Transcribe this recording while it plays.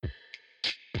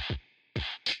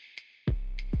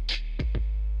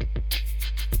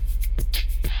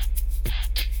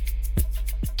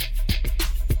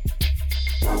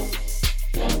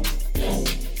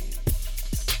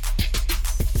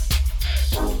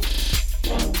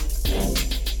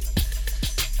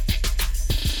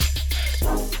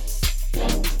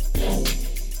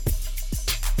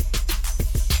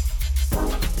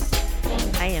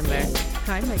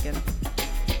Megan.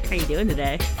 How you doing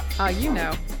today? You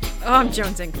know. Oh, I'm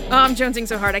jonesing. Oh, I'm jonesing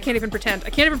so hard. I can't even pretend. I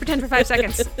can't even pretend for 5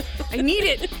 seconds. I need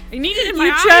it. I need it in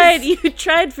my eyes. You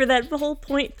tried for that whole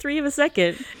 0.3 of a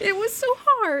second. It was so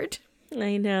hard.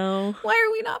 I know. Why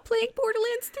are we not playing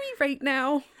Borderlands 3 right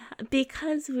now?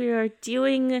 Because we are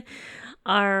doing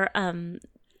our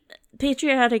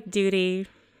patriotic duty.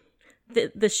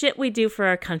 The shit we do for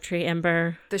our country,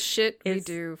 Ember. The shit we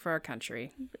do for our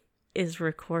country. Is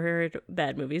record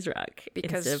Bad Movies Rock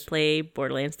because instead of play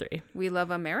Borderlands 3. We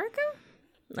love America?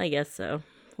 I guess so.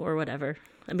 Or whatever.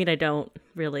 I mean, I don't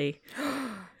really.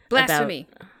 Blasphemy.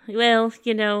 Well,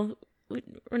 you know,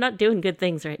 we're not doing good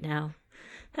things right now.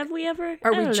 Have we ever?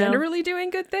 Are we generally doing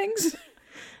good things?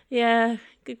 Yeah,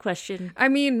 good question. I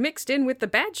mean, mixed in with the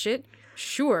bad shit,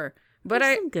 sure. But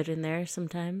There's some good in there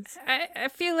sometimes. I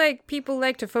feel like people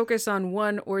like to focus on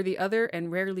one or the other and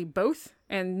rarely both.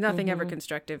 And nothing ever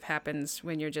constructive happens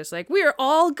when you're just like, we're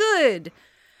all good.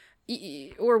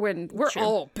 Or when we're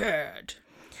all bad.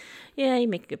 Yeah, you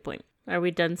make a good point. Are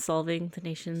we done solving the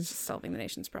nation's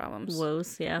problems?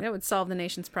 Woes, yeah. That would solve the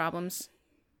nation's problems.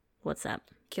 What's that?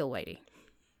 Kill Whitey.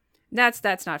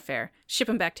 That's not fair. Ship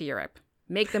them back to Europe.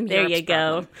 Make them there Europe's you go.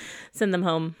 problem. Send them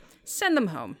home. Send them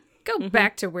home. Go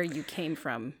back to where you came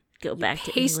from. Go back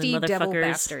to hasty England, devil motherfuckers.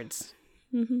 bastards.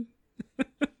 Mm-hmm.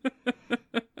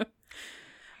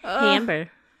 Hey, Amber.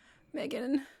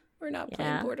 Megan, we're not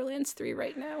playing Borderlands 3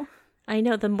 right now. I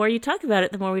know. The more you talk about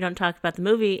it, the more we don't talk about the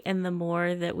movie, and the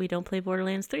more that we don't play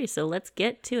Borderlands 3. So let's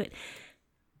get to it.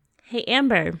 Hey,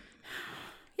 Amber.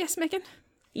 Yes, Megan?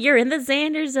 You're in the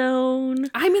Xander Zone.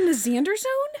 I'm in the Xander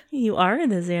Zone? You are in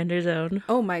the Xander Zone.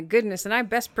 Oh my goodness, and I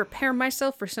best prepare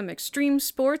myself for some extreme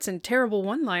sports and terrible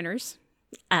one-liners.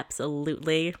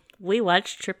 Absolutely. We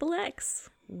watched Triple X.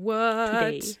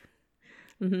 What? Today.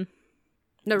 Mm-hmm.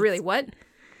 No, really, what?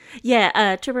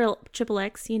 Yeah, Triple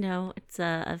X, you know, it's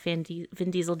a Vin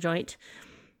Diesel joint.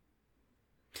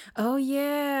 Oh,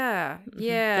 yeah.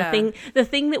 Yeah. The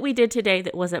thing that we did today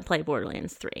that wasn't play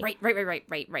Borderlands 3. Right.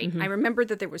 Mm-hmm. I remembered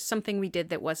that there was something we did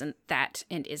that wasn't that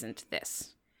and isn't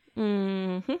this.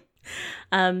 Mm-hmm.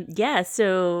 Yeah,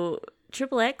 so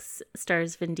Triple X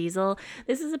stars Vin Diesel.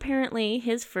 This is apparently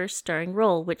his first starring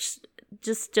role, which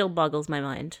just still boggles my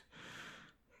mind.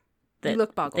 You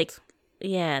look boggled.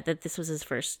 That this was his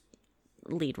first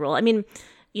lead role. I mean,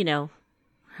 you know,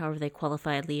 however they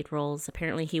qualify lead roles.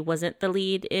 Apparently he wasn't the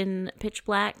lead in Pitch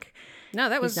Black. No,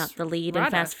 that was He's not the lead in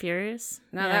Fast Furious.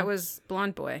 No, that was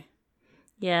Blonde Boy.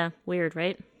 Yeah, weird,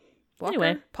 right? Walker?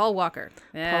 Anyway. Paul Walker.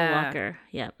 Yeah. Paul Walker,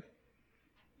 yeah.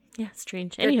 Yeah,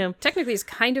 strange. Anywho. Technically, he's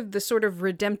kind of the sort of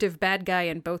redemptive bad guy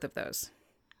in both of those.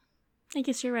 I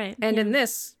guess you're right. And in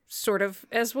this, sort of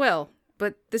as well.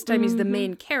 But this time he's the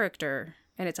main character,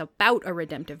 and it's about a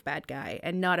redemptive bad guy,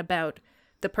 and not about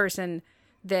the person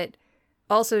that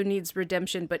also needs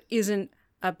redemption but isn't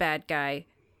a bad guy.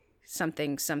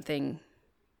 Something.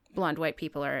 Blonde white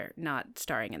people are not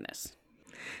starring in this.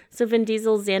 So Vin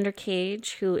Diesel's Xander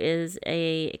Cage, who is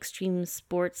a extreme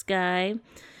sports guy.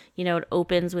 You know, it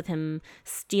opens with him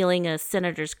stealing a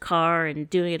senator's car and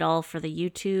doing it all for the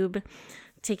YouTube,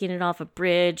 taking it off a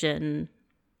bridge and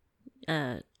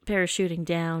parachuting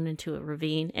down into a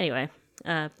ravine. Anyway,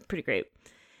 pretty great.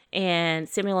 And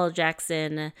Samuel L.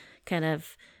 Jackson kind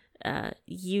of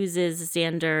uses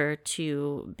Xander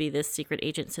to be this secret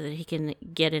agent so that he can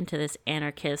get into this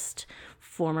anarchist,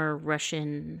 former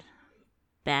Russian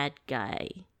bad guy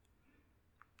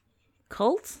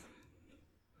cult?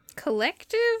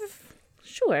 Collective?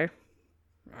 Sure.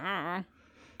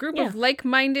 Group of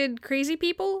like-minded crazy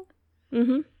people?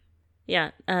 Mm-hmm.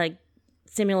 Yeah.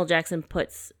 Samuel L. Jackson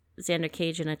puts Xander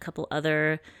Cage and a couple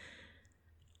other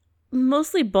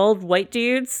mostly bald white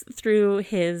dudes through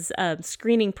his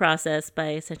screening process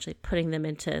by essentially putting them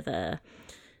into the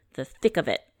thick of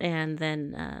it. And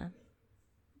then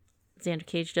Xander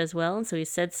Cage does well, and so he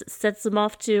sets them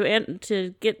off to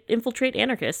infiltrate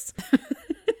anarchists.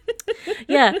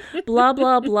 Yeah, blah,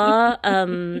 blah, blah.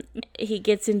 He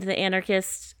gets into the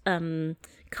anarchist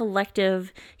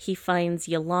collective. He finds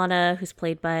Yelena, who's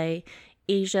played by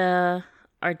Asia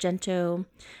Argento,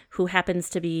 who happens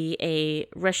to be a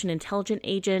Russian intelligence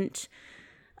agent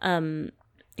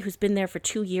who's been there for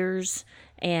 2 years,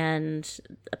 and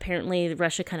apparently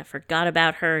Russia kind of forgot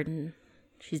about her, and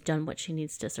she's done what she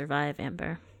needs to survive,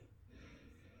 Amber.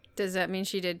 Does that mean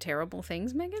she did terrible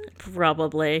things, Megan?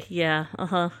 Probably, yeah.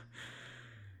 Uh-huh.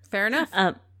 Fair enough.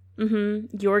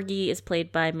 Yorgi is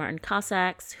played by Martin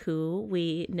Cossacks, who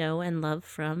we know and love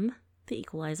from The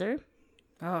Equalizer.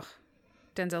 Oh,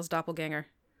 Denzel's doppelganger.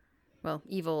 Well,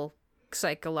 evil,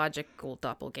 psychological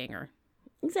doppelganger.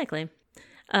 Exactly.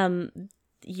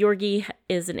 Yorgi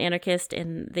is an anarchist,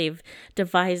 and they've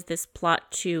devised this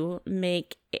plot to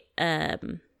make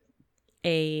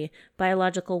a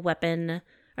biological weapon, or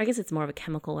I guess it's more of a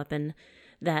chemical weapon,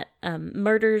 that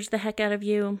murders the heck out of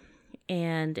you,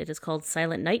 and it is called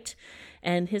Silent Night.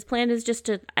 And his plan is just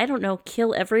to, I don't know,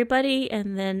 kill everybody,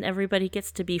 and then everybody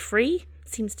gets to be free.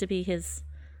 Seems to be his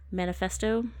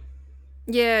manifesto.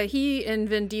 Yeah, he and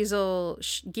Vin Diesel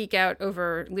geek out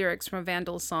over lyrics from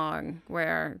Vandal's song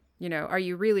where, you know, are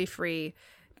you really free,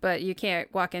 but you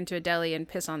can't walk into a deli and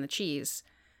piss on the cheese.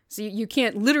 So you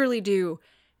can't literally do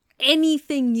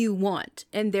anything you want,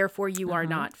 and therefore you are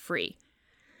not free.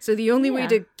 So the only way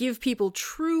to give people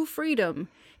true freedom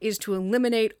is to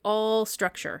eliminate all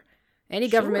structure. Any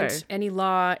government, any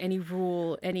law, any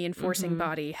rule, any enforcing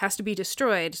body has to be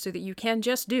destroyed so that you can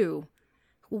just do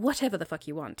whatever the fuck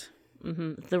you want.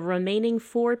 The remaining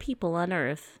 4 people on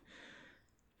Earth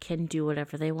can do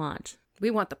whatever they want. We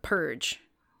want the purge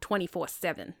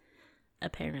 24/7.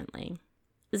 Apparently.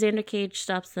 Xander Cage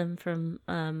stops them from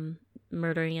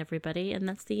murdering everybody, and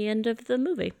that's the end of the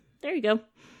movie. There you go.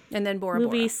 And then Bora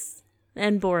Bora.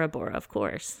 And Bora Bora, of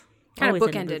course. Kind of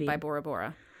bookended by Bora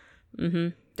Bora.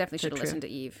 Definitely should have listened to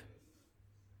Eve.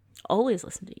 Always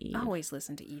listen to Eve. Always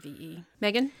listen to EVE.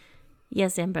 Megan?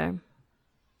 Yes, Amber.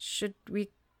 Should we...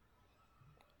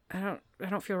 I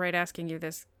don't feel right asking you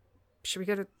this. Should we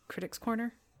go to Critics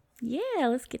Corner? Yeah,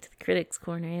 let's get to the Critics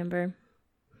Corner, Amber.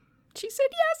 She said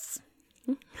yes.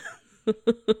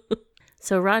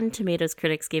 So Rotten Tomatoes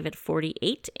critics gave it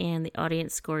 48, and the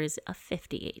audience score is a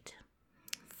 58.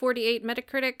 48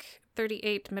 Metacritic,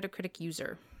 38 Metacritic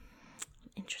user.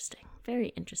 Interesting.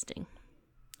 Very interesting.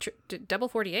 Double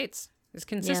 48s. There's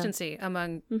consistency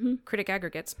among critic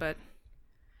aggregates, but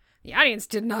the audience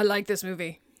did not like this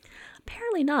movie.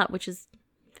 Apparently not, which is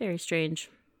very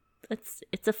strange.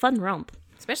 It's a fun romp.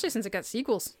 Especially since it got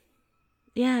sequels.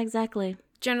 Yeah, exactly.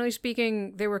 Generally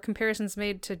speaking, there were comparisons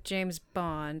made to James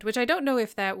Bond, which I don't know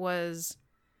if that was...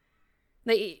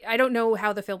 I don't know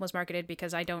how the film was marketed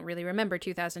because I don't really remember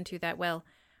 2002 that well,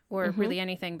 or really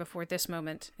anything before this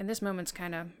moment. And this moment's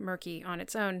kind of murky on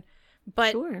its own.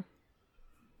 But sure.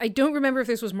 I don't remember if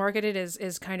this was marketed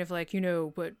as kind of like, you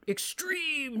know, but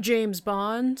extreme James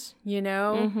Bond, you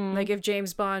know? Like if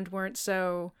James Bond weren't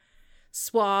so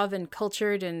suave and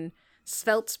cultured and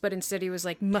svelte, but instead he was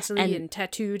like muscly and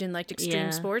tattooed and liked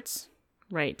extreme sports.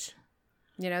 Right.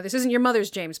 You know, this isn't your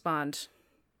mother's James Bond.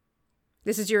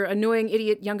 This is your annoying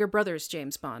idiot younger brother's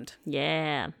James Bond.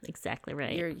 Yeah, exactly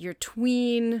right. Your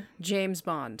tween James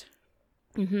Bond.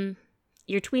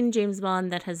 Your tween James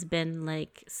Bond that has been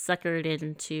like suckered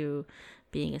into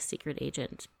being a secret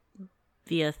agent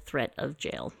via threat of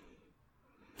jail.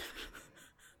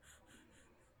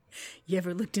 You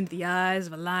ever looked into the eyes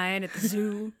of a lion at the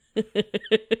zoo?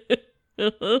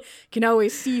 Can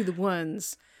always see the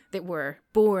ones that were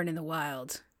born in the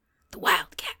wild. The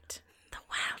wildcat. The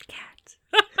wildcat.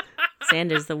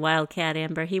 Xander's the wildcat,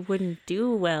 Amber. He wouldn't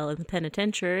do well in the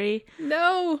penitentiary.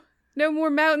 No more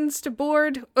mountains to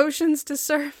board, oceans to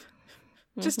surf.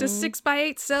 Just a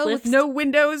 6x8 cell with no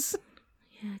windows.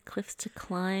 Yeah, cliffs to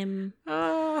climb.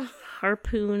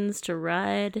 Harpoons to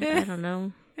ride. I don't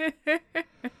know.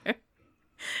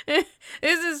 This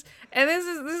is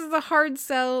the hard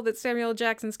sell that Samuel L.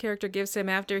 Jackson's character gives him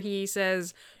after he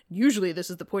says, usually this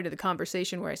is the point of the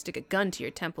conversation where I stick a gun to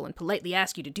your temple and politely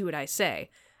ask you to do what I say.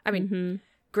 I mean,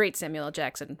 great Samuel L.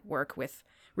 Jackson work with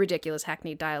ridiculous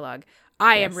hackneyed dialogue.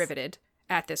 I am riveted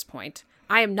at this point.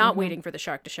 I am not waiting for the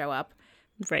shark to show up.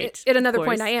 Right. At another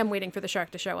point, I am waiting for the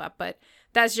shark to show up, but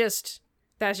that's just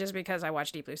because I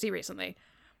watched Deep Blue Sea recently.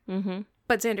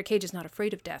 But Xander Cage is not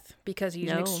afraid of death because he's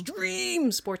an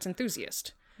extreme sports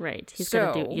enthusiast. Right. He's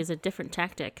got to use a different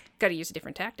tactic. Got to use a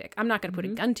different tactic. I'm not going to put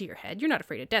a gun to your head. You're not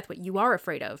afraid of death. What you are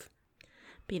afraid of?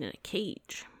 Being in a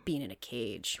cage. Being in a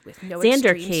cage with no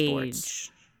Xander extreme Cage.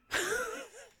 sports.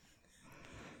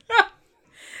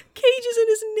 Cage is in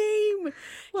his name.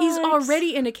 What? He's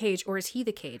already in a cage. Or is he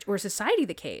the cage? Or is society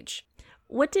the cage?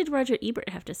 What did Roger Ebert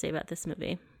have to say about this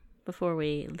movie before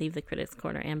we leave the Critics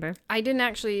Corner, Amber? I didn't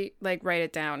actually write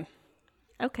it down.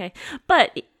 Okay.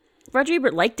 But Roger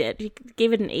Ebert liked it. He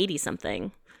gave it an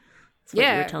 80-something. That's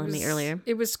what you were telling me earlier.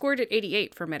 It was scored at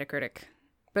 88 for Metacritic.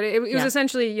 But it was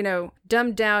essentially, you know,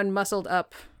 dumbed down, muscled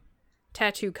up,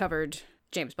 tattoo-covered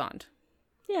James Bond.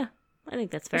 Yeah, I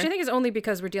think that's fair. Which I think is only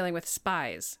because we're dealing with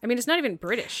spies. I mean, it's not even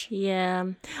British. Yeah.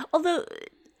 Although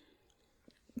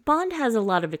Bond has a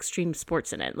lot of extreme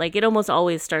sports in it. Like, it almost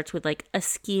always starts with, like, a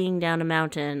skiing down a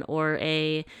mountain or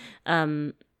a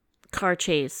car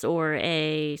chase or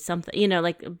a something, you know,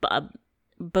 like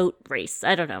boat race.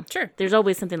 I don't know. Sure. There's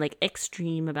always something like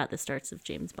extreme about the starts of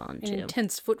James Bond, An too.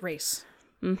 intense foot race.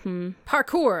 Mm-hmm.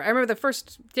 Parkour. I remember the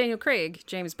first Daniel Craig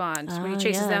James Bond when he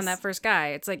chases down that first guy.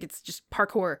 It's like it's just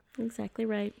parkour. Exactly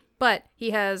right. But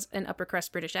he has an upper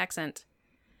crust British accent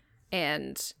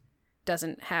and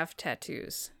doesn't have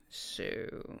tattoos.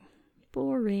 So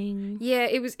boring. Yeah,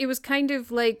 it was kind of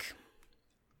like,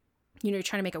 you know, you're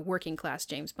trying to make a working class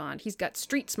James Bond. He's got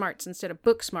street smarts instead of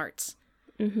book smarts.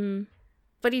 Mm-hmm.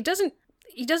 But he doesn't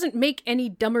make any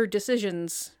dumber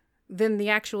decisions than the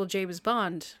actual James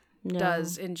Bond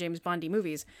does in James Bondy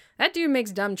movies. That dude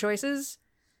makes dumb choices.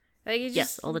 Like,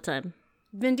 yes, all the time.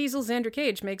 Vin Diesel, Xander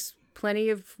Cage makes plenty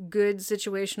of good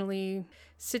situationally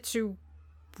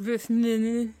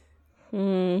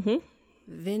Mm-hmm.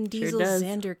 Vin Diesel,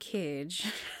 Xander Cage.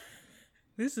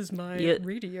 This is my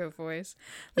radio voice.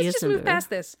 Let's just move past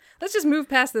this. Let's just move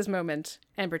past this moment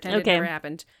and pretend it never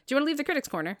happened. Do you want to leave the Critics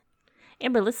Corner?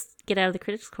 Amber, let's get out of the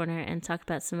Critics Corner and talk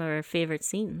about some of our favorite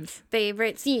scenes.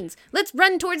 Favorite scenes. Let's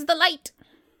run towards the light.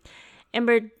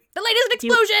 Amber. The light is an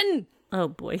explosion! Oh,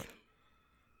 boy.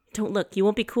 Don't look. You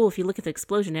won't be cool if you look at the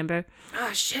explosion, Amber.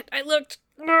 Oh, shit. I looked.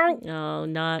 Oh,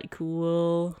 not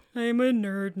cool. I'm a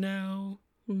nerd now.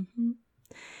 Mm-hmm.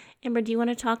 Amber, do you want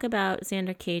to talk about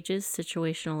Xander Cage's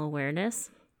situational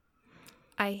awareness?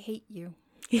 I hate you.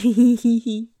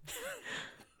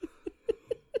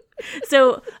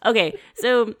 So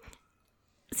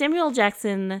Samuel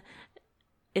Jackson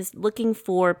is looking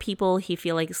for people he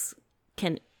feels like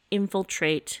can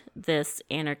infiltrate this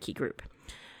anarchy group.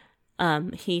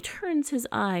 He turns his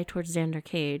eye towards Xander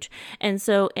Cage. And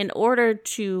so in order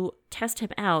to test him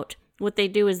out, what they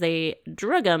do is they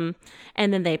drug him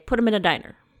and then they put him in a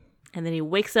diner. And then he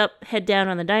wakes up, head down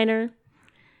on the diner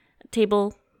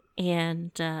table,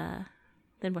 and then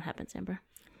what happens, Amber?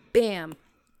 Bam.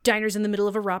 Diner's in the middle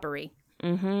of a robbery.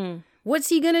 Mm-hmm. What's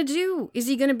he gonna do? Is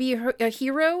he gonna be a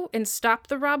hero and stop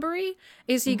the robbery?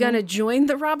 Is he gonna join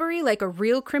the robbery like a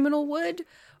real criminal would?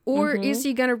 Or is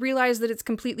he gonna realize that it's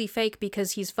completely fake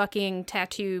because he's fucking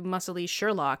tattoo muscly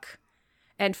Sherlock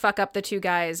and fuck up the two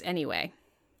guys anyway?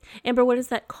 Amber, what is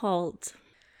that called?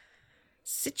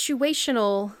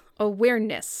 Situational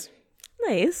awareness.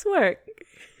 Nice work.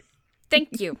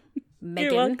 Thank you, Megan.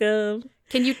 You're welcome.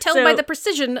 Can you tell by the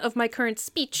precision of my current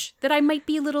speech that I might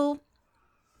be a little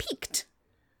peaked?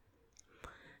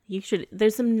 You should.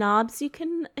 There's some knobs you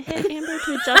can hit, Amber,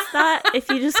 to adjust that. If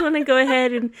you just want to go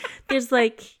ahead and there's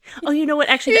like, oh, you know what?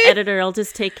 Actually, the editor, I'll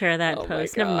just take care of that in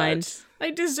post. Never mind.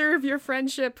 I deserve your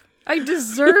friendship. I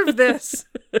deserve this.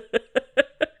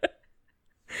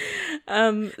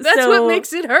 That's what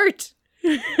makes it hurt.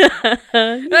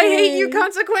 I hate you,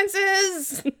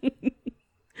 consequences.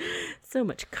 So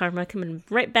much karma coming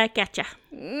right back at ya.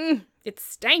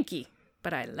 It's stanky,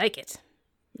 but I like it.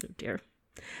 Oh, dear.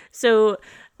 So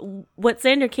what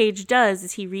Xander Cage does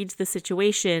is he reads the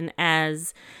situation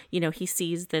as, you know, he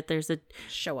sees that there's a...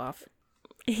 Show off.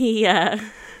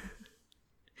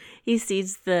 He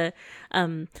sees the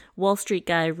Wall Street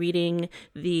guy reading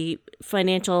the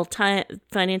Financial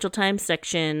Times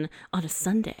section on a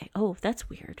Sunday. Oh, that's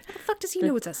weird. How the fuck does he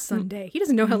know it's a Sunday? He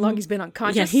doesn't know how long he's been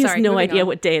unconscious. Yeah, he has no idea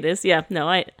what day it is. Yeah, no,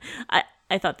 I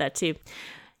thought that too.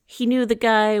 He knew the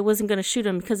guy wasn't going to shoot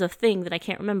him because of a thing that I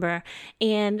can't remember.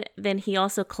 And then he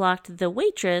also clocked the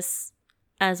waitress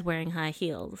as wearing high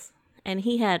heels. And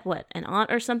he had, what, an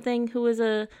aunt or something who was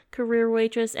a career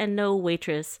waitress, and no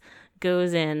waitress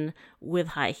goes in with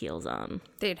high heels on.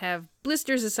 They'd have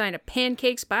blisters a sign of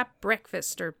pancakes by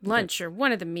breakfast or lunch or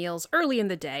one of the meals early in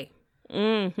the day.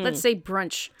 Mm-hmm. Let's say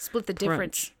brunch. Split the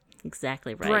difference.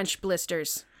 Exactly right. Brunch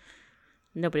blisters.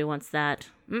 Nobody wants that.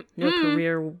 No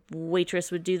career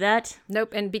waitress would do that.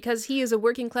 Nope. And because he is a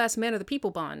working class man of the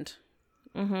people Bond,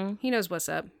 he knows what's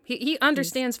up. He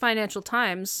understands Financial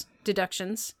Times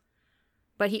deductions,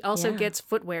 but he also gets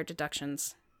footwear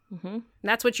deductions. And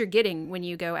that's what you're getting when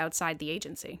you go outside the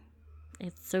agency.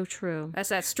 It's so true. That's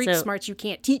that street smarts you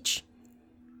can't teach.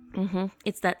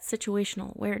 It's that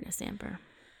situational awareness, Amber.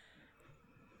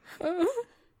 I'm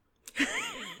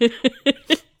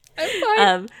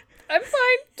fine. I'm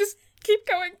fine. Just keep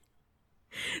going.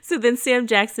 So then Sam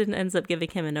Jackson ends up giving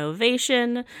him an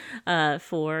ovation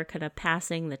for kind of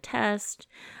passing the test.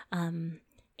 And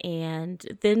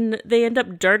then they end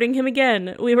up darting him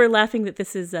again. We were laughing that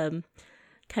this is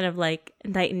kind of like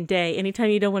night and day. Anytime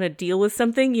you don't want to deal with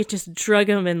something, you just drug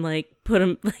them and like put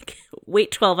them, like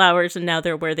wait 12 hours and now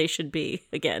they're where they should be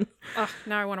again. Oh,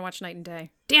 now I want to watch Night and Day.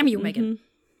 Damn you, Megan.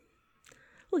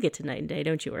 We'll get to Night and Day.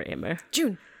 Don't you worry, Amber.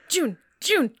 June.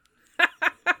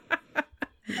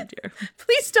 Oh, dear.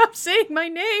 Please stop saying my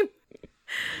name.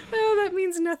 Oh, that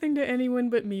means nothing to anyone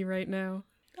but me right now.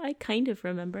 I kind of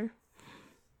remember.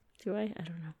 Do I? I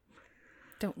don't know.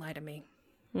 Don't lie to me.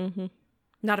 Mm-hmm.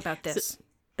 Not about this. So,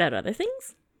 about other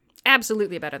things?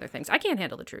 Absolutely about other things. I can't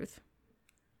handle the truth.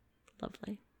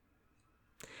 Lovely.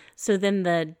 So then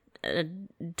the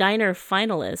diner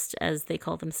finalists, as they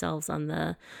call themselves on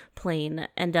the plane,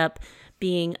 end up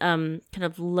being kind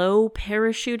of low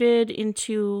parachuted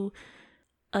into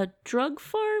a drug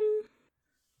farm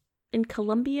in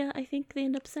Colombia, I think they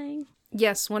end up saying.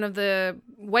 Yes, one of the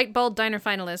white bald diner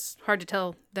finalists, hard to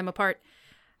tell them apart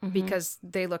because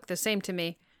they look the same to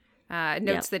me,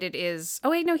 notes that it is... Oh,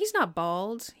 wait, no, he's not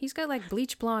bald. He's got like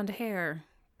bleach blonde hair.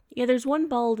 Yeah, there's one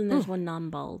bald and there's one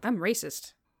non-bald. I'm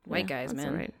racist. White guys,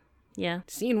 man. Right. Yeah.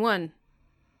 Scene one.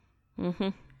 Mm-hmm.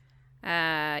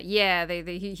 Yeah,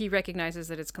 he recognizes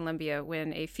that it's Colombia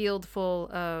when a field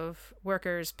full of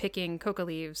workers picking coca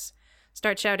leaves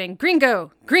start shouting,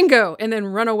 "Gringo! Gringo!" and then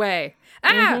run away.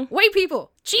 White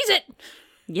people! Cheese it!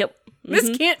 Yep. Mm-hmm.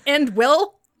 This can't end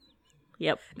well.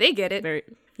 Yep. They get it.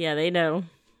 Yeah, they know.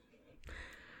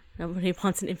 Nobody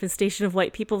wants an infestation of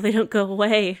white people. They don't go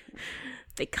away.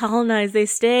 They colonize, they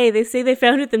stay. They say they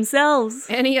found it themselves.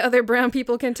 Any other brown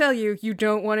people can tell you, you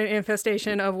don't want an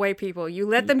infestation of white people. You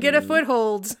let them get a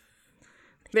foothold.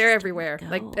 They're everywhere,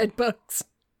 like bed bugs.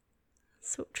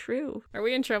 So true. Are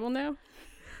we in trouble now?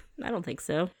 I don't think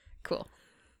so. Cool.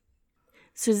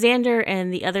 So Xander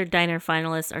and the other diner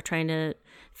finalists are trying to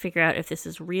figure out if this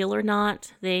is real or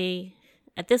not. They,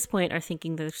 at this point, are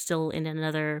thinking they're still in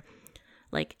another,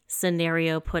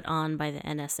 scenario put on by the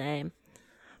NSA.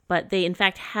 But they, in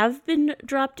fact, have been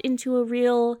dropped into a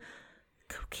real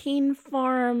cocaine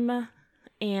farm,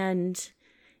 and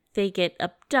they get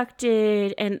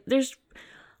abducted, and there's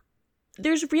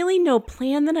really no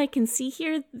plan that I can see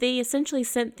here. They essentially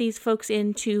sent these folks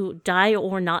in to die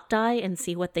or not die and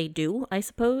see what they do, I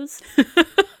suppose.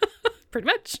 Pretty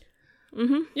much.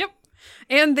 Mm-hmm. Yep.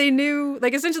 And they knew,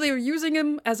 essentially they were using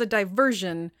him as a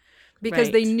diversion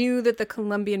because they knew that the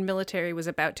Colombian military was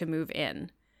about to move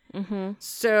in. Mm-hmm.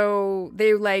 So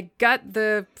they got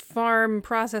the farm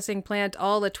processing plant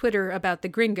all a Twitter about the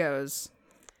gringos.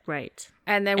 Right.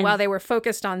 And then while they were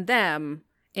focused on them,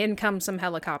 in come some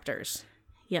helicopters.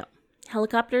 Yep.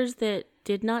 Helicopters that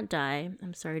did not die.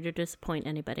 I'm sorry to disappoint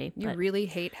anybody. You really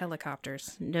hate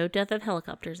helicopters. No death of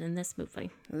helicopters in this movie.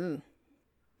 Ooh.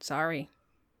 Sorry.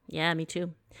 Yeah, me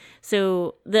too.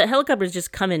 So the helicopters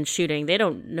just come in shooting. They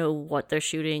don't know what they're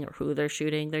shooting or who they're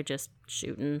shooting. They're just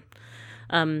shooting.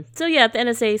 So yeah, the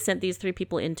NSA sent these 3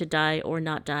 people in to die or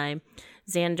not die.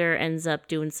 Xander ends up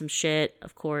doing some shit,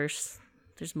 of course.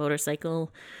 There's a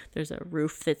motorcycle. There's a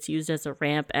roof that's used as a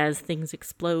ramp as things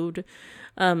explode.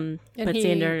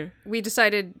 Xander... We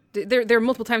decided... There are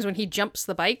multiple times when he jumps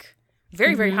the bike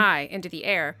very, very high into the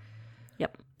air.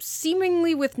 Yep.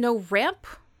 Seemingly with no ramp.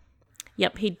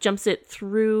 Yep, he jumps it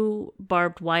through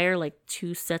barbed wire,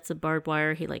 2 sets of barbed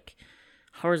wire. He,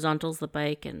 horizontals the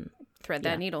bike and... Thread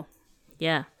that needle.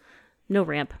 Yeah. No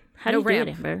ramp. How do you do it,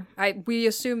 Amber? We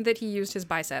assumed that he used his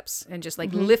biceps and just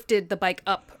lifted the bike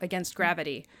up against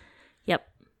gravity. Yep.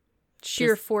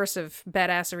 Sheer force of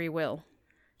badassery will.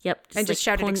 Yep. And just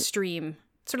shouted extreme.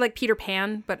 Sort of like Peter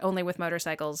Pan, but only with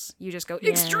motorcycles. You just go,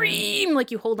 extreme!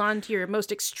 You hold on to your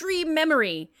most extreme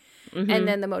memory. And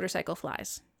then the motorcycle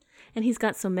flies. And he's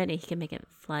got so many, he can make it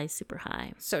fly super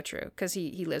high. So true, because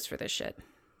he lives for this shit.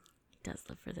 Does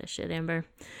live for this shit, Amber.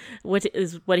 What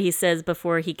he says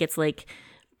before he gets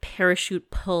parachute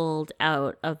pulled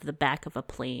out of the back of a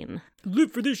plane.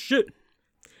 Live for this shit.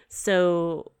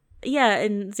 So yeah,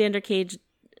 and Xander Cage,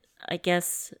 I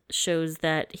guess, shows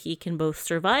that he can both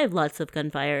survive lots of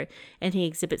gunfire and he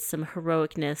exhibits some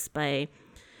heroicness by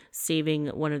saving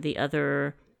one of the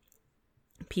other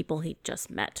people he just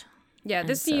met. Yeah,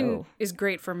 this scene is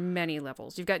great for many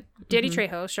levels. You've got Danny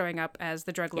Trejo showing up as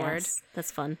the drug lord. Yes,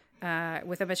 that's fun.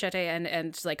 With a machete and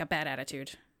a bad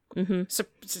attitude. Mm-hmm.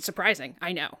 Surprising,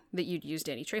 I know, that you'd use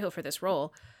Danny Trejo for this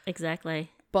role. Exactly.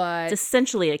 But it's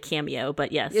essentially a cameo,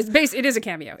 but yes. It is a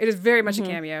cameo. It is very much a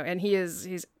cameo, and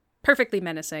he's perfectly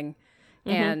menacing.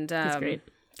 And That's great.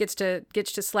 Gets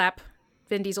to slap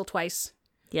Vin Diesel twice.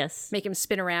 Yes. Make him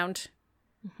spin around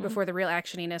before the real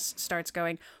actioniness starts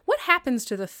going. What happens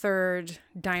to the third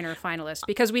diner finalist?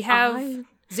 Because we have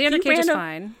Xander Cage is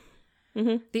fine.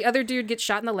 Mm-hmm. The other dude gets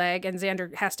shot in the leg, and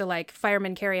Xander has to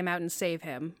fireman carry him out and save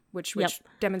him, which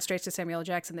demonstrates to Samuel L.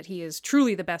 Jackson that he is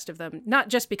truly the best of them, not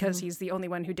just because he's the only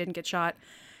one who didn't get shot,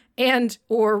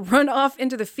 or run off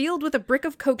into the field with a brick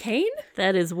of cocaine.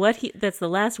 That's the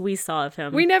last we saw of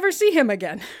him. We never see him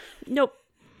again. Nope,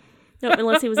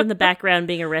 unless he was in the background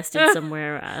being arrested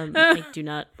somewhere. I do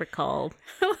not recall.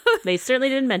 They certainly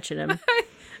didn't mention him.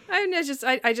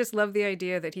 I just love the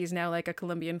idea that he's now like a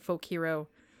Colombian folk hero.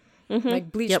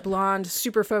 Like bleached blonde,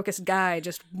 super focused guy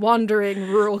just wandering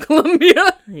rural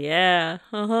Colombia. Yeah.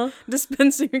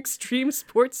 Dispensing extreme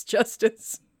sports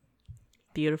justice.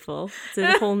 Beautiful. It's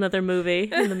a whole nother movie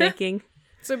in the making.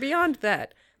 So beyond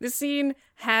that, the scene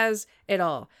has it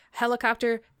all.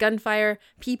 Helicopter, gunfire,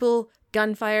 people,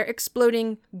 gunfire,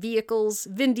 exploding vehicles,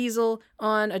 Vin Diesel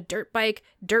on a dirt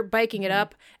biking it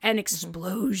up, and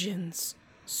explosions.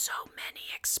 So many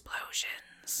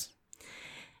explosions.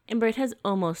 Ember, it has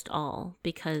almost all,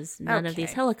 because none of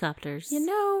these helicopters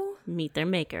meet their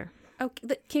maker.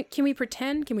 Okay, can we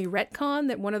pretend, can we retcon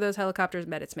that one of those helicopters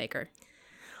met its maker?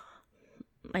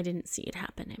 I didn't see it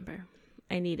happen, Amber.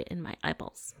 I need it in my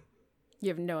eyeballs. You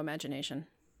have no imagination.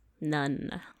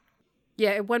 None. Yeah,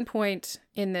 at one point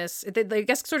in this, I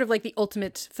guess sort of like the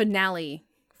ultimate finale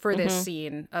for this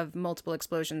scene of multiple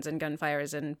explosions and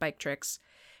gunfires and bike tricks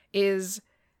is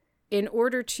in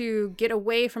order to get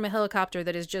away from a helicopter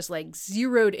that is just like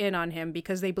zeroed in on him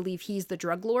because they believe he's the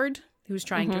drug lord who's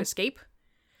trying to escape.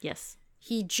 Yes.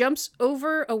 He jumps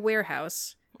over a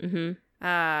warehouse. He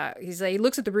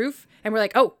looks at the roof and we're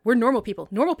like, oh, we're normal people.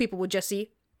 Normal people would just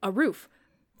see a roof.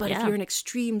 But if you're an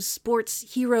extreme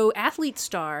sports hero athlete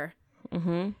star,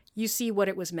 you see what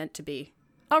it was meant to be.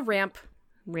 A ramp.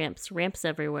 Ramps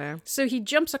everywhere. So he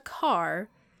jumps a car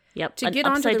to get An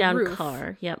onto the upside-down roof.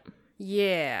 Car. Yep.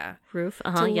 Yeah. Roof.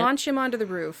 To launch him onto the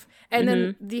roof. And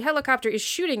then the helicopter is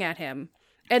shooting at him.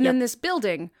 And then this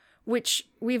building, which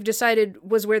we've decided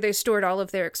was where they stored all of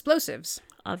their explosives,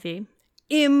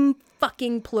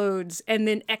 fucking-plodes and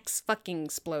then fucking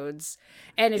explodes.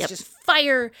 And it's just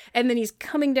fire. And then he's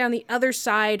coming down the other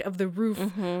side of the roof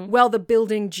while the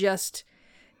building just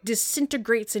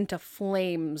disintegrates into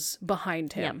flames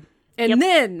behind him. And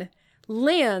then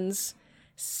lands,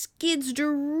 skids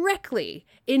directly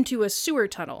into a sewer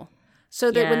tunnel. So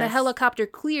that when the helicopter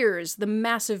clears the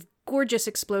massive, gorgeous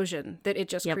explosion that it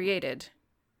just created,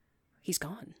 he's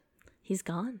gone. He's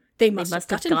gone. They must have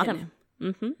got him.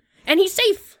 And he's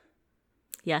safe.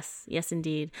 Yes,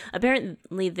 indeed.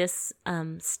 Apparently this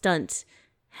stunt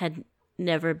had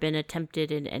never been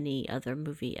attempted in any other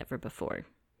movie ever before.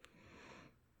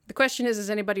 The question is, has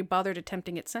anybody bothered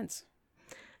attempting it since?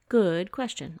 Good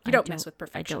question. You don't mess with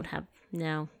perfection.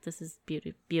 No, this is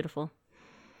beautiful.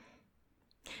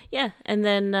 Yeah, and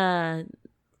then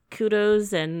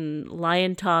kudos and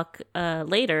lion talk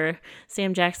later,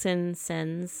 Sam Jackson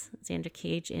sends Xander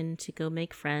Cage in to go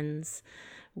make friends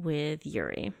with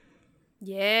Yuri.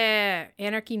 Yeah,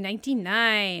 Anarchy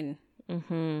 99.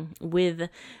 With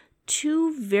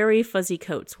two very fuzzy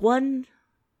coats. One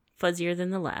fuzzier than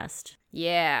the last.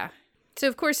 Yeah. So,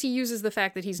 of course, he uses the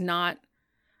fact that he's not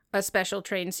a special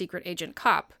trained secret agent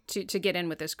cop to get in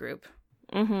with this group.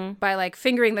 By, like,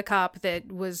 fingering the cop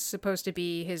that was supposed to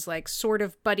be his, like, sort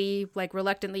of buddy. Like,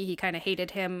 reluctantly, he kind of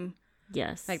hated him.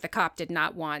 Yes. Like, the cop did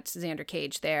not want Xander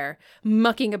Cage there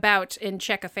mucking about in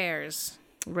Czech affairs.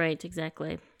 Right,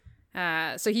 exactly.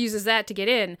 So he uses that to get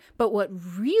in. But what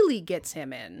really gets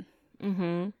him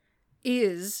in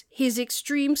is his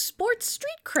extreme sports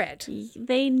street cred.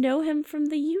 They know him from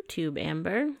the YouTube,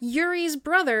 Amber. Yuri's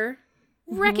brother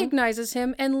recognizes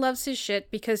him and loves his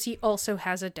shit because he also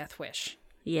has a death wish.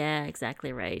 Yeah,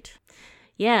 exactly right.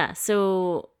 Yeah,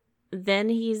 so then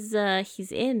he's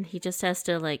in. He just has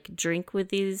to like drink with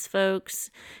these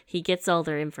folks. He gets all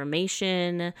their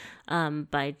information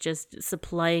by just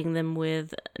supplying them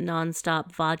with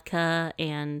nonstop vodka,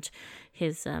 and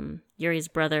his Yuri's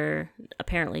brother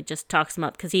apparently just talks him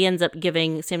up because he ends up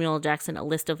giving Samuel L. Jackson a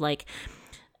list of like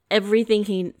everything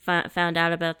he found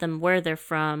out about them, where they're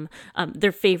from,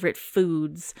 their favorite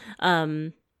foods,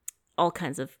 all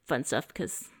kinds of fun stuff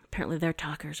because apparently they're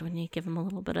talkers when you give them a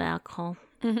little bit of alcohol.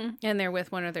 And they're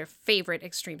with one of their favorite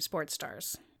extreme sports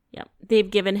stars. Yeah. They've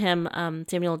given him,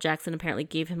 Samuel L. Jackson apparently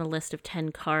gave him a list of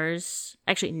 10 cars,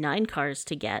 actually 9 cars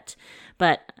to get,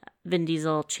 but Vin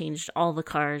Diesel changed all the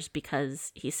cars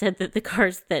because he said that the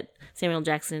cars that Samuel L.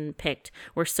 Jackson picked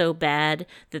were so bad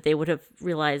that they would have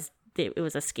realized that it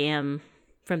was a scam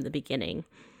from the beginning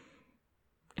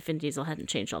if Vin Diesel hadn't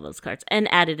changed all those cars and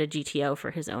added a GTO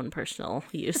for his own personal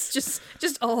use.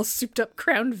 just all souped up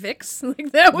Crown Vics.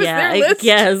 Like that was their list.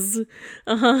 Yes.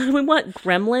 We want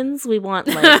gremlins. We want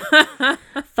like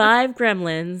 5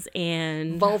 gremlins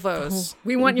and Volvos.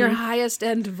 We want your highest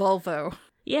end Volvo.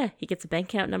 Yeah, he gets a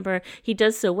bank account number. He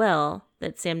does so well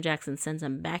that Sam Jackson sends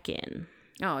him back in.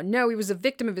 Oh no, he was a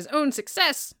victim of his own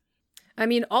success. I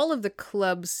mean, all of the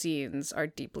club scenes are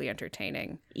deeply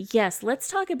entertaining. Yes, let's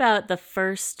talk about the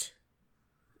first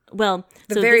Well,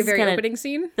 The so very, this is very kinda opening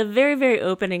scene. the very, very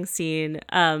opening scene.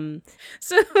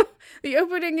 So the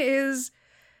opening is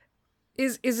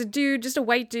a dude, just a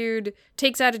white dude,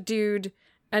 takes out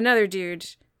another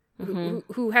dude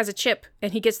who has a chip,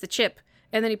 and he gets the chip,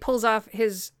 and then he pulls off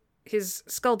his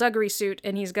skullduggery suit,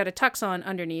 and he's got a tux on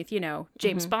underneath,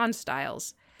 James Bond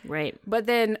styles. Right. But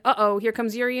then, here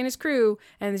comes Yuri and his crew,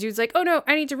 and the dude's like, oh no,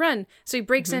 I need to run. So he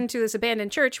breaks into this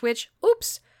abandoned church, which,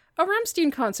 oops, a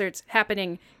Rammstein concert's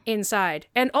happening inside.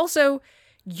 And also,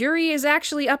 Yuri is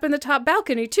actually up in the top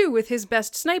balcony, too, with his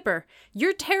best sniper.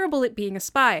 You're terrible at being a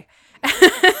spy.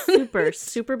 Super,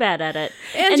 super bad at it.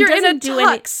 And you're in a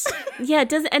tux.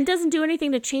 Doesn't do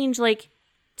anything to change, like,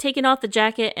 taking off the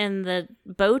jacket and the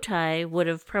bow tie would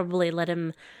have probably let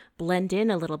him blend in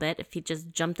a little bit if he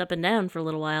just jumped up and down for a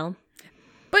little while.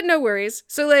 But no worries.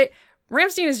 So, like,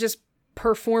 Rammstein is just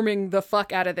performing the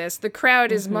fuck out of this. The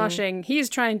crowd is moshing. He's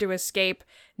trying to escape,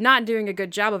 not doing a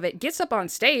good job of it. Gets up on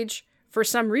stage for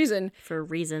some reason. For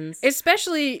reasons.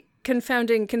 Especially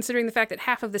confounding considering the fact that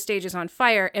half of the stage is on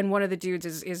fire and one of the dudes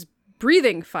is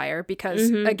breathing fire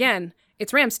because, again,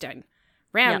 it's Rammstein.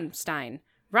 Rammstein.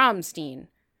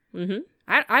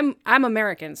 I'm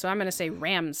American, so I'm going to say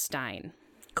Rammstein.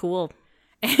 Cool.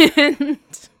 And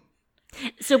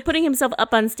so putting himself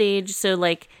up on stage, so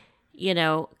like,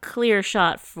 clear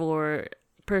shot for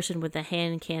person with a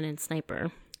hand cannon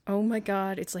sniper. oh my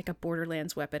god, it's like a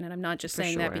Borderlands weapon. And I'm not just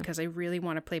saying that because I really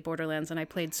want to play Borderlands, and I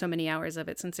played so many hours of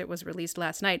it since it was released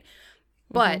last night.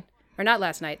 But, or not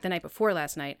last night, the night before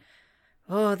last night.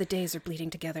 Oh, the days are bleeding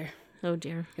together. Oh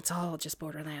dear. It's all just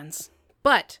Borderlands.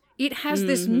 But it has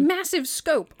this massive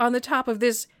scope on the top of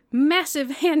this massive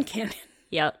hand cannon.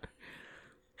 Yep.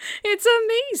 It's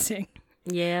amazing.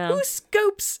 Yeah. Who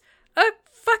scopes a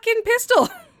fucking pistol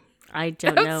I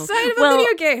don't know. outside of a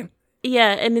video game?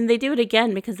 Yeah, I mean, they do it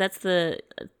again because that's the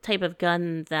type of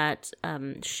gun that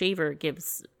Shaver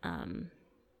gives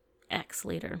X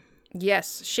later.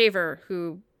 Yes, Shaver,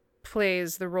 who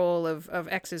plays the role of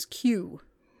X's Q,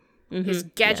 his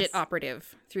gadget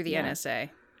operative through the NSA.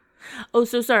 Oh,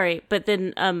 so sorry. But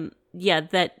then,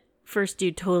 that first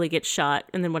dude totally gets shot.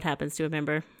 And then what happens to him,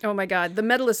 remember? Oh my god, the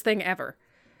metalest thing ever.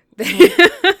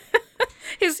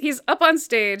 He's up on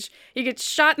stage, he gets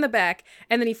shot in the back,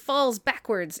 and then he falls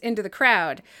backwards into the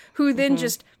crowd, who then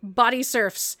just body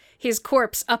surfs his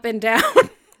corpse up and down.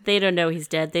 They don't know he's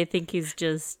dead. They think he's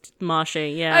just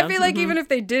moshing, yeah. I feel like even if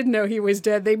they did know he was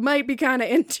dead, they might be kind of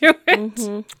into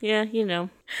it.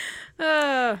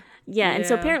 Yeah, and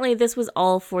so apparently this was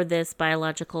all for this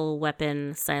biological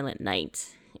weapon, Silent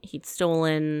Night. He'd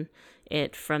stolen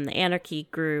it from the Anarchy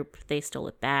group. They stole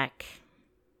it back.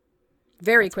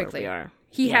 Very That's quickly. where we are.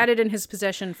 He had it in his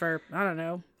possession for, I don't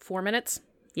know, 4 minutes?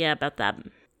 Yeah, about that.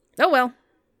 Oh well.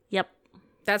 Yep.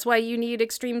 That's why you need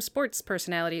extreme sports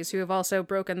personalities who have also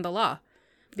broken the law.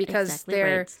 Because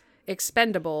they're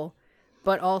expendable,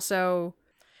 but also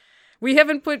we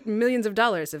haven't put millions of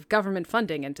dollars of government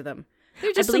funding into them.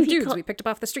 They're just some dudes we picked up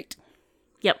off the street.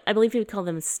 Yep, I believe he would call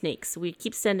them snakes. We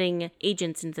keep sending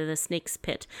agents into the snake's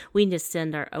pit. We need to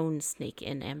send our own snake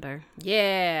in, Amber.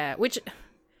 Yeah,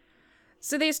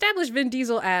 so they established Vin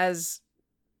Diesel as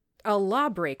a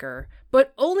lawbreaker,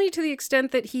 but only to the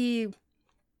extent that he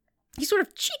sort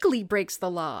of cheekily breaks the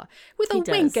law with a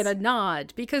wink and a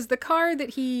nod, because the car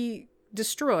that he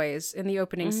destroys in the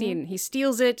opening scene, he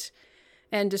steals it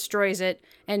and destroys it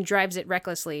and drives it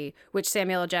recklessly, which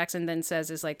Samuel L. Jackson then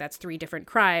says is like, that's 3 different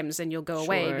crimes and you'll go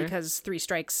away because 3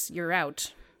 strikes, you're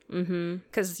out.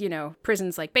 Because,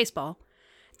 prison's like baseball.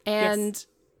 And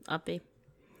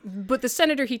but the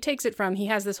senator he takes it from, he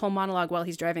has this whole monologue while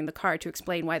he's driving the car to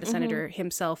explain why the senator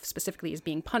himself specifically is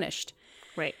being punished.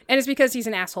 Right. And it's because he's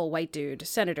an asshole white dude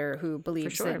senator who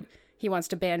believes that he wants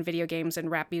to ban video games and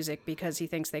rap music because he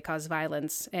thinks they cause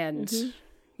violence. And,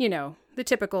 the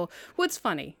typical. What's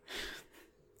funny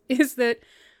is that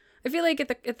I feel like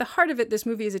at the heart of it, this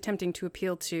movie is attempting to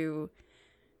appeal to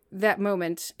that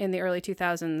moment in the early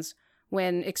 2000s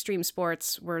when extreme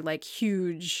sports were like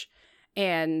huge.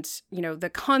 And,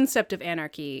 the concept of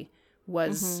anarchy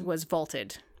was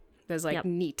vaulted. It was like,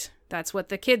 neat. That's what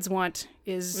the kids want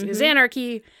is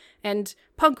anarchy and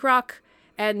punk rock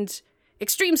and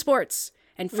extreme sports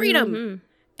and freedom.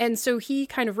 And so he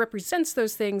kind of represents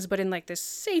those things, but in like this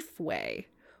safe way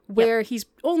where he's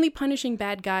only punishing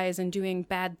bad guys and doing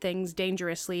bad things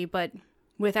dangerously, but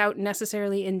without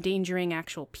necessarily endangering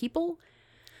actual people.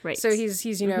 Right. So he's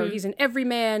he's an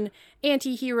everyman,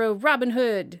 anti-hero, Robin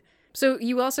Hood. So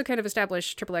you also kind of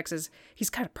establish Triple X as he's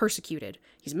kind of persecuted.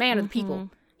 He's a man of the people.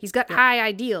 He's got high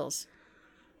ideals.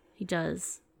 He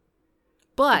does.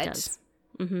 But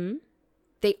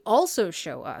They also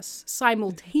show us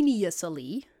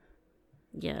simultaneously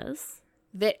Yes.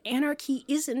 that anarchy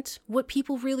isn't what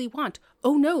people really want.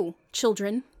 Oh no,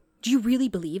 children. Do you really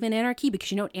believe in anarchy?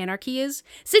 Because you know what anarchy is?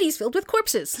 Cities filled with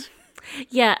corpses.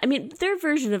 Yeah, I mean, their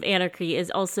version of anarchy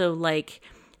is also like,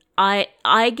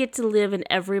 I get to live and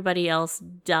everybody else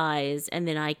dies, and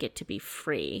then I get to be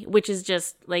free, which is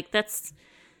just like that's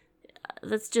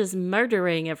just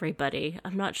murdering everybody.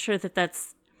 I'm not sure that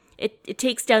that's it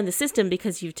takes down the system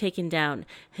because you've taken down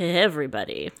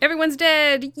everybody. Everyone's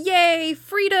dead. Yay,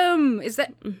 freedom. Is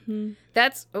that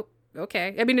That's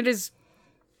okay. I mean it is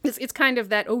it's kind of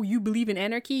that, oh, you believe in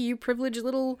anarchy, you privileged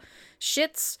little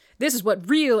shits. This is what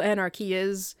real anarchy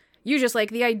is. You just like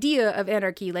the idea of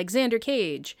anarchy, like Xander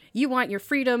Cage. You want your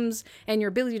freedoms and your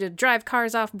ability to drive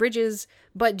cars off bridges,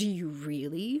 but do you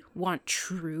really want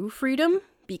true freedom?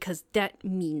 Because that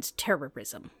means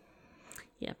terrorism.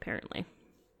 Yeah, apparently.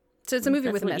 So it's a movie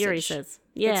That's with a what message. Yuri says.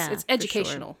 Yeah, It's for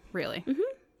educational, really. sure.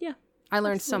 Yeah, I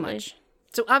learned so absolutely. much.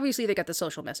 So obviously they got the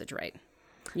social message right.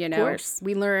 You know, course.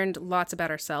 we learned lots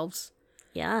about ourselves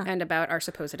Yeah. and about our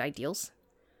supposed ideals.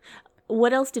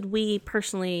 What else did we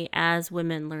personally, as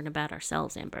women, learn about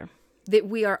ourselves, Amber? That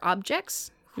we are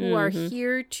objects who are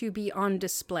here to be on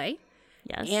display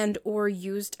Yes. and or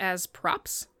used as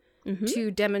props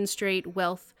to demonstrate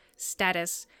wealth,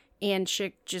 status, and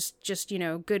just you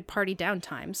know, good party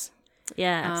downtimes.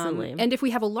 Yeah, absolutely. And if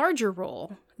we have a larger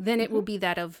role, then it will be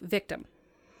that of victim.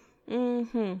 You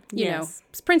know,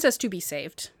 princess to be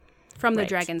saved from the Right.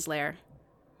 dragon's lair.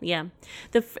 Yeah,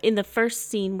 in the first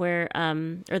scene where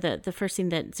or the first scene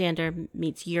that Xander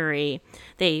meets Yuri,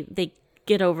 they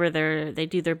get over they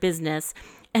do their business,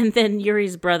 and then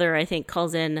Yuri's brother, I think,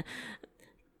 calls in,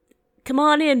 "Come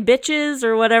on in, bitches,"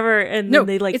 or whatever, and No, then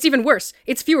they like it's even worse.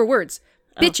 It's fewer words.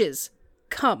 Bitches,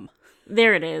 come.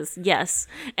 there it is, yes,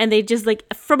 and they just like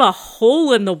from a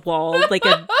hole in the wall, like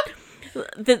a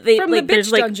they From like the bitch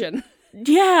there's like dungeon.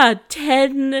 yeah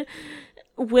 10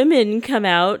 women come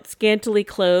out scantily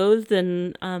clothed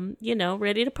and you know,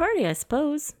 ready to party, I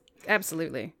suppose.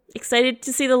 Absolutely. Excited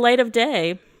to see the light of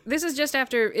day. This is just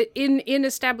after in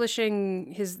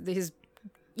establishing his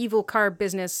evil car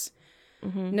business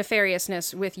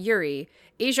nefariousness with Yuri.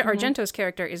 Asia Argento's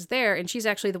character is there, and she's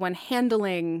actually the one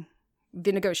handling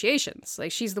the negotiations.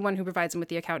 Like, she's the one who provides him with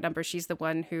the account number. She's the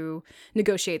one who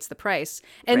negotiates the price.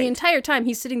 And the Right. entire time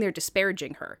he's sitting there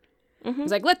disparaging her.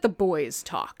 He's like, let the boys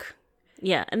talk.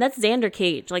 Yeah, and that's Xander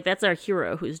Cage. Like, that's our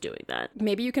hero who's doing that.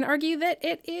 Maybe you can argue that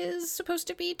it is supposed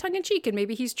to be tongue-in-cheek, and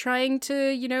maybe he's trying to,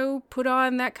 you know, put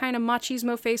on that kind of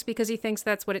machismo face because he thinks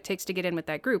that's what it takes to get in with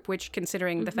that group, which,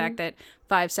 considering the fact that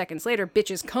 5 seconds later,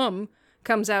 bitches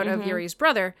comes out of Yuri's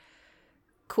brother,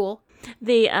 cool.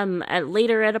 They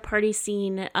later at a party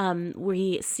scene,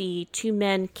 we see two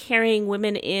men carrying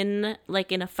women in,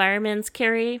 like in a fireman's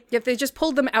carry. Yep, they just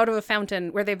pulled them out of a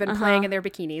fountain where they've been playing in their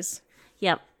bikinis.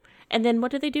 Yep. And then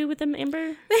what do they do with them,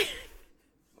 Amber?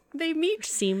 They meet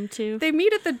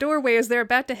at the doorway as they're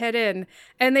about to head in,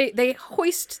 and they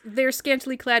hoist their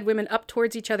scantily clad women up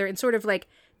towards each other and sort of like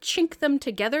chink them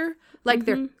together like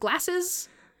they're glasses.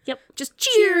 Yep. Just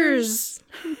cheers.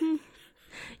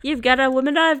 You've got a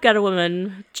woman, I've got a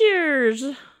woman. Cheers.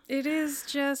 It is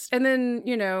just... And then,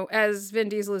 you know, as Vin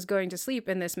Diesel is going to sleep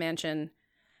in this mansion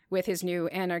with his new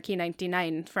Anarchy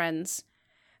 99 friends,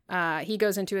 he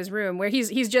goes into his room where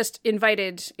he's just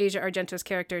invited Asia Argento's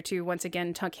character to once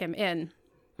again tuck him in.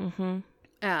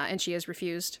 And she has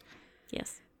refused.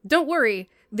 Yes. Don't worry,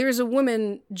 there's a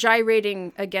woman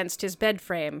gyrating against his bed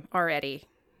frame already.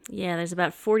 Yeah, there's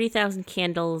about 40,000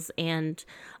 candles and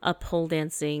a pole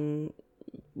dancing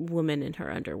woman in her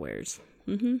underwears.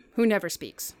 Who never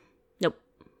speaks. Nope.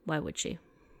 Why would she?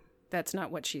 That's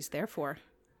not what she's there for.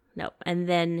 No. And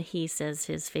then he says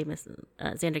his famous,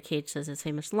 Xander Cage says his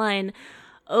famous line,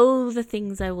 "Oh, the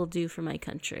things I will do for my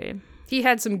country." He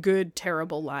had some good,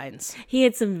 terrible lines. He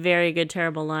had some very good,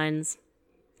 terrible lines.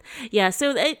 Yeah,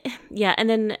 so, and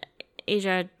then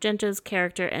Asia Argento's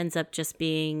character ends up just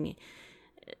being,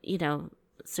 you know,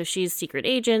 so she's secret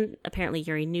agent. Apparently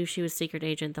Yuri knew she was secret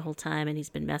agent the whole time, and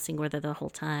he's been messing with her the whole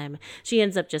time. She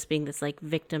ends up just being this, like,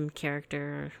 victim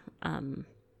character,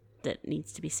 that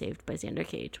needs to be saved by Xander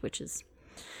Cage, which is,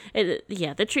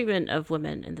 the treatment of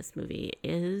women in this movie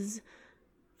is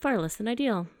far less than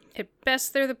ideal. At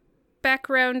best, they're the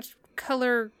background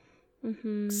color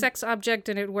sex object,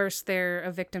 and at worst, they're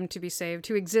a victim to be saved,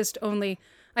 who exist only...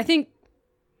 I think,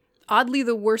 oddly,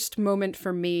 the worst moment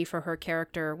for me for her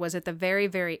character was at the very,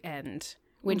 very end,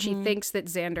 when she thinks that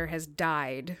Xander has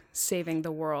died saving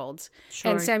the world.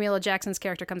 Sure. And Samuel L. Jackson's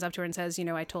character comes up to her and says, you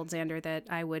know, I told Xander that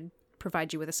I would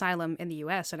provide you with asylum in the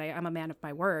U.S., and I'm a man of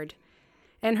my word.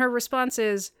 And her response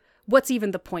is, what's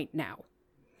even the point now?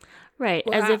 Right.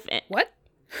 Well, as if... What?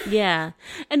 Yeah.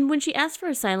 And when she asked for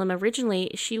asylum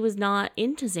originally, she was not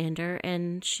into Xander,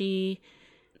 and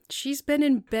She's been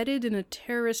embedded in a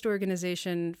terrorist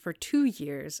organization for 2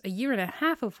 years, a year and a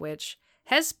half of which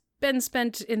has been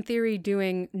spent, in theory,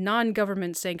 doing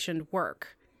non-government sanctioned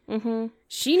work. Mm-hmm.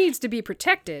 She needs to be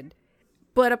protected,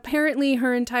 but apparently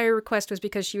her entire request was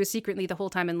because she was secretly the whole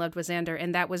time in love with Xander,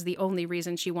 and that was the only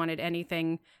reason she wanted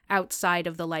anything outside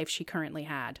of the life she currently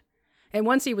had. And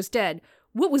once he was dead,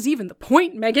 what was even the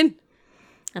point, Megan?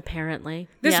 Apparently.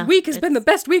 This week has been the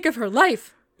best week of her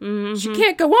life. Mm-hmm. She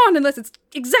can't go on unless it's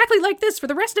exactly like this for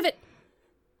the rest of it.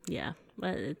 Yeah.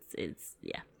 Well, it's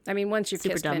yeah. I mean, once you've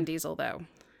Super kissed dumb. Vin Diesel, though,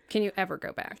 can you ever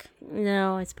go back?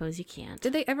 No, I suppose you can't.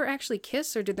 Did they ever actually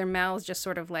kiss, or did their mouths just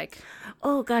sort of like...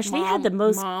 Oh, gosh, they had the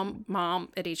most... Mom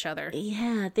at each other?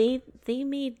 Yeah, they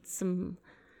made some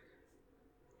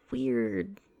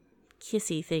weird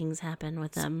kissy things happen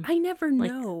with them. I never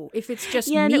know if it's just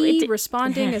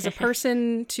responding as a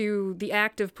person to the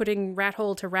act of putting rat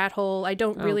hole to rat hole. I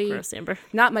don't really... Gross, Amber.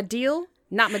 Not my deal.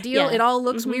 Yeah. It all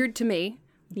looks weird to me.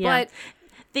 Yeah. But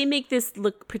they make this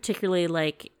look particularly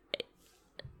like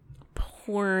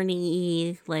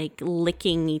porny, like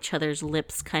licking each other's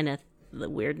lips kind of the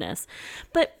weirdness.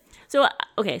 But so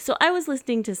okay, so I was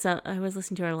listening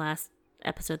to our last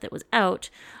episode that was out,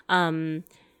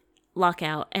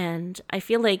 Lockout, and I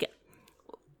feel like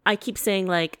I keep saying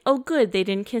like, oh good, they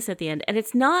didn't kiss at the end. And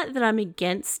it's not that I'm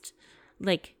against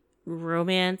like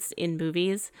romance in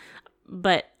movies,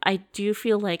 but I do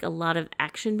feel like a lot of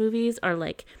action movies are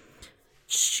like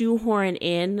shoehorn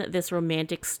in this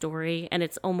romantic story, and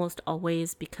it's almost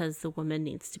always because the woman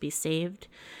needs to be saved,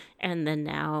 and then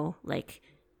now like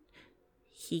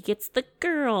he gets the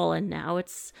girl, and now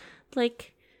it's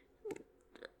like,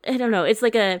 I don't know, it's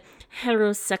like a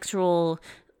heterosexual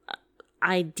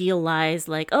idealized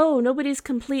like, oh, nobody's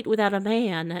complete without a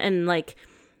man, and like,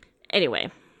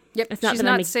 anyway, yep, it's not she's that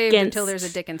not I'm saved against... until there's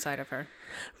a dick inside of her,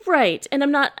 right? And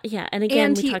I'm not, yeah, and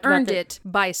again, and we he talked earned about it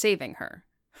by saving her.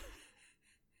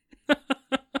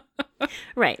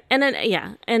 Right. And then,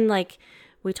 yeah. And like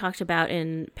we talked about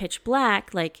in Pitch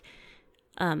Black, like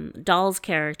Dahl's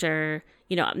character,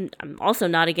 you know, I'm also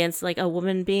not against like a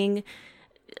woman being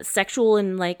sexual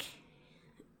and like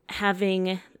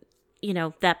having, you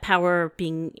know, that power of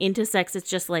being into sex. It's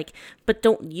just like, but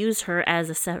don't use her as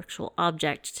a sexual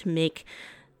object to make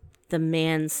the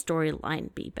man's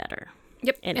storyline be better.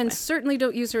 Yep. Anyway. And certainly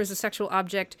don't use her as a sexual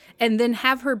object and then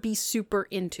have her be super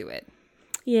into it.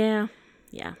 Yeah.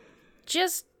 Yeah.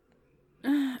 Just,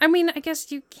 I mean, I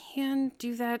guess you can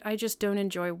do that. I just don't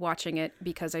enjoy watching it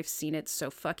because I've seen it so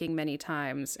fucking many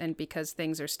times, and because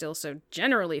things are still so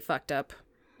generally fucked up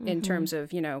in terms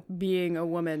of, you know, being a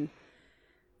woman,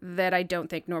 that I don't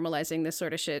think normalizing this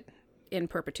sort of shit in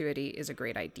perpetuity is a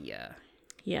great idea.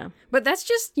 Yeah. But that's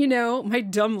just, you know, my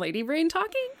dumb lady brain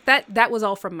talking. That was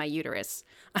all from my uterus.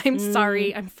 I'm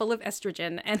sorry. I'm full of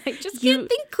estrogen and I just can't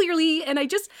think clearly, and I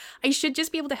should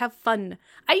just be able to have fun.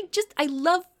 I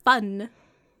love fun.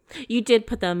 You did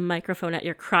put the microphone at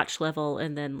your crotch level,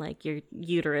 and then like your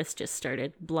uterus just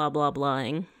started blah, blah,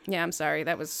 blahing. Yeah, I'm sorry.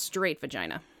 That was straight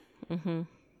vagina.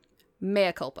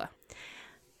 Mea culpa.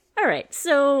 All right.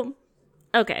 So,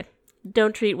 okay.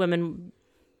 Don't treat women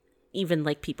even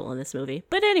like people in this movie.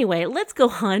 But anyway, let's go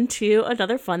on to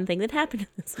another fun thing that happened in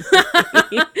this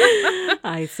movie,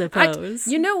 I suppose.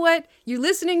 You know what? You're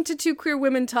listening to two queer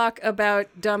women talk about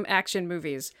dumb action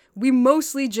movies. We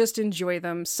mostly just enjoy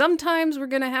them. Sometimes we're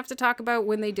going to have to talk about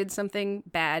when they did something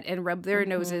bad and rub their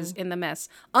noses in the mess.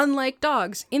 Unlike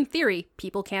dogs, in theory,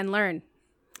 people can learn.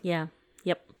 Yeah.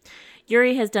 Yep.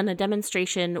 Yuri has done a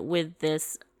demonstration with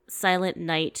this Silent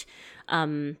Night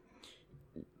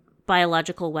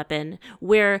biological weapon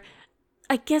where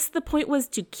I guess the point was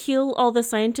to kill all the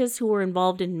scientists who were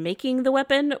involved in making the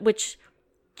weapon, which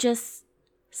just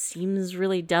seems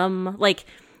really dumb. Like,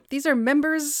 these are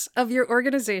members of your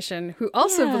organization who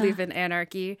also believe in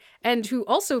anarchy and who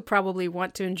also probably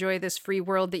want to enjoy this free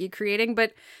world that you're creating.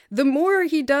 But the more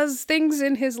he does things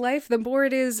in his life, the more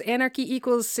it is anarchy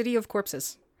equals city of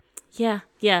corpses. Yeah.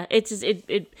 It's just,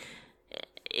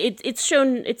 it's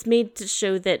shown, it's made to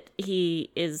show that he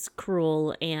is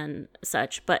cruel and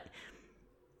such, but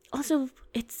also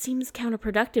it seems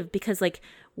counterproductive because, like,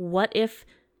 what if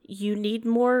you need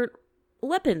more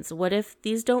weapons? What if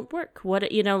these don't work? What,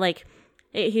 you know, like,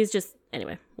 he's just,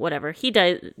 anyway, whatever.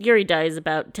 Yuri dies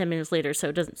about 10 minutes later, so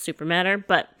it doesn't super matter,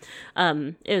 but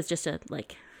it was just a,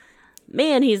 like,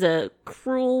 man, he's a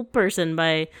cruel person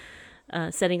by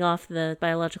setting off the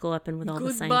biological weapon with all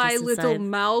the scientists inside. Goodbye, little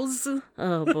mouse.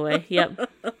 Oh, boy.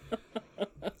 Yep.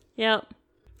 Yep.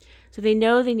 So they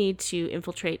know they need to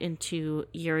infiltrate into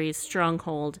Yuri's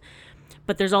stronghold,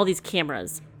 but there's all these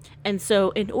cameras. And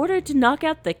so in order to knock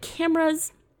out the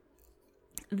cameras,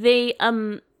 they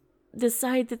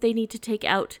decide that they need to take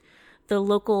out the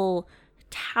local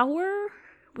tower,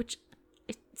 which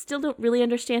I still don't really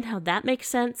understand how that makes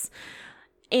sense.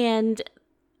 And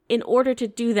in order to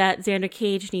do that, Xander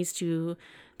Cage needs to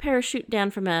parachute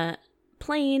down from a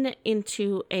plane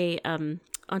into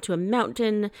onto a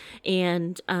mountain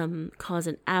and cause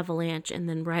an avalanche, and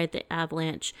then ride the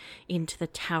avalanche into the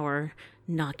tower,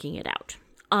 knocking it out.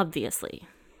 Obviously,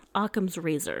 Occam's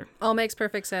razor. All makes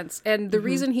perfect sense. And the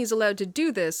reason he's allowed to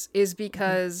do this is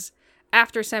because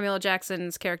after Samuel L.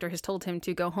 Jackson's character has told him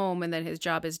to go home and that his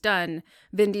job is done,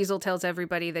 Vin Diesel tells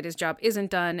everybody that his job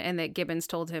isn't done and that Gibbons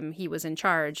told him he was in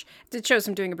charge. It shows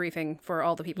him doing a briefing for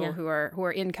all the people who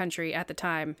are in country at the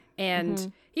time.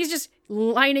 And he's just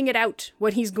lining it out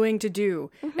what he's going to do.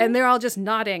 And they're all just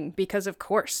nodding because, of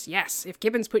course, yes, if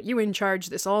Gibbons put you in charge,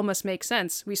 this all must make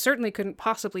sense. We certainly couldn't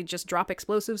possibly just drop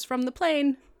explosives from the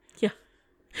plane. Yeah.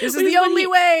 This is the only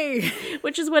way.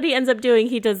 Which is what he ends up doing.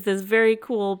 He does this very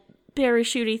cool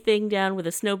parachutey thing down with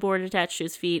a snowboard attached to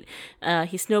his feet.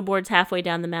 He snowboards halfway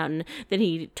down the mountain. Then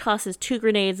he tosses 2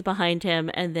 grenades behind him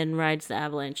and then rides the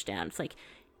avalanche down. It's like,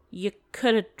 you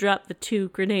could have dropped the 2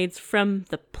 grenades from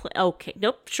the okay,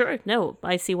 nope, sure, no.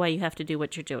 I see why you have to do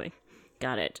what you're doing.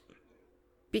 Got it.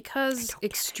 Because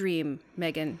extreme,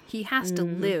 Megan. He has to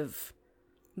live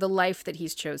the life that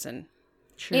he's chosen.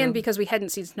 True. And because we hadn't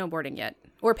seen snowboarding yet.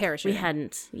 Or parachuting. We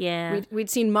hadn't, yeah.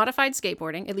 We'd seen modified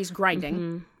skateboarding, at least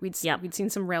grinding. We'd seen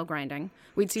some rail grinding.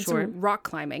 We'd seen some rock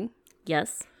climbing.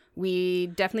 Yes.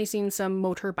 We'd definitely seen some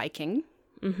motor biking.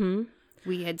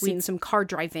 We had seen some car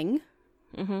driving.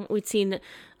 We'd seen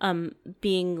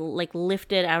being like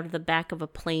lifted out of the back of a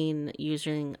plane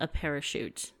using a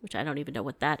parachute, which I don't even know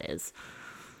what that is.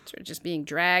 Sort of just being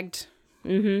dragged.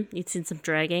 You'd seen some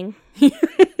dragging.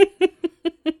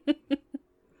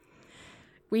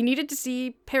 We needed to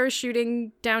see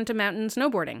parachuting down to mountain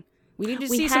snowboarding. We needed to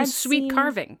see some sweet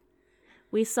carving.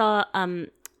 We saw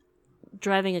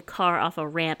driving a car off a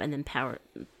ramp and then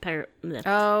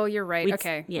Oh, you're right.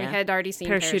 Okay. Yeah. We had already seen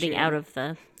parachuting out of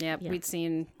the... Yeah, we'd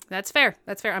seen... That's fair.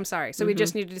 I'm sorry. So we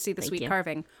just needed to see the sweet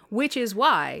carving, which is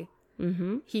why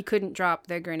he couldn't drop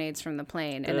the grenades from the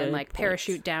plane and then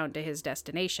parachute down to his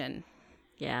destination.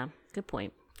 Yeah, good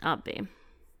point. Obvi.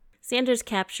 Xander's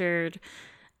captured.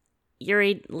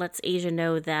 Yuri lets Asia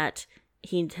know that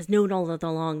he has known all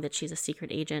along that she's a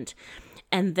secret agent.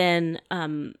 And then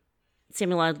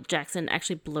Samuel L. Jackson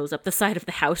actually blows up the side of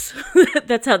the house.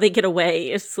 That's how they get away.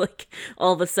 It's like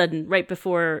all of a sudden, right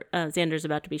before Xander's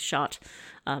about to be shot,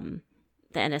 the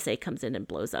NSA comes in and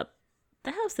blows up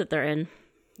the house that they're in.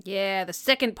 Yeah, the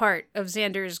second part of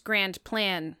Xander's grand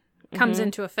plan comes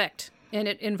into effect. And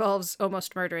it involves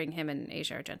almost murdering him and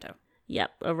Asia Argento.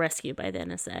 Yep, a rescue by the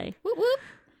NSA. Whoop, whoop.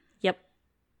 Yep.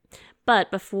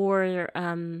 But before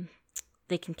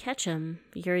they can catch him,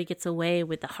 Yuri gets away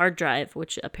with the hard drive,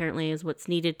 which apparently is what's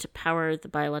needed to power the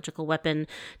biological weapon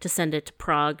to send it to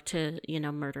Prague to,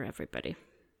 murder everybody.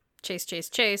 Chase, chase,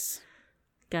 chase.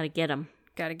 Gotta get him.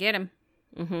 Gotta get him.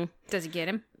 Does he get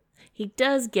him? He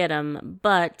does get him,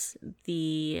 but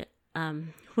the...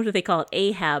 what do they call it?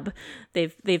 Ahab.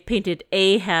 They've painted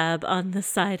Ahab on the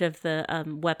side of the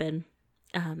weapon.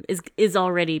 Is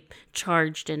already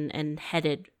charged and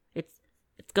headed.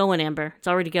 It's going, Amber. It's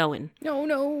already going.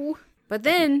 No. But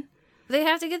then they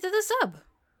have to get to the sub.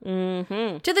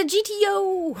 To the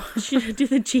GTO. To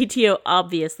the GTO,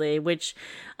 obviously, which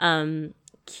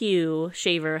Q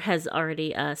Shaver has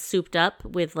already souped up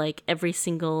with like every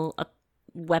single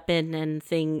weapon and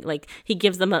thing. Like he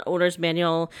gives them an owner's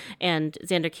manual, and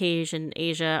Xander Cage and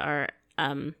Asia are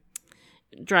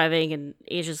driving, and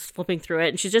Asia's flipping through it,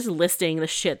 and she's just listing the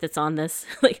shit that's on this.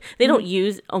 Like they don't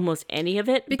use almost any of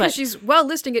it because she's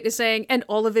listing it is saying, and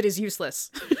all of it is useless.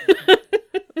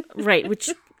 Right, which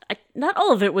not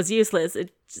all of it was useless.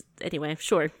 Anyway,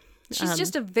 sure. She's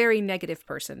just a very negative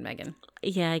person, Megan.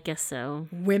 Yeah, I guess so.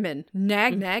 Women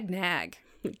nag, nag, nag.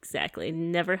 Exactly,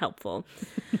 never helpful.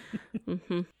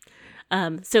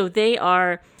 So they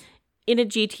are in a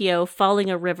GTO following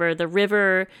a river. The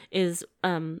river is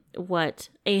what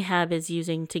Ahab is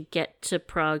using to get to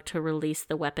Prague to release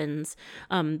the weapons.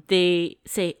 They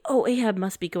say, Ahab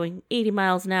must be going 80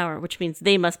 miles an hour, which means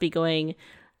they must be going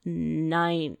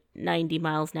 90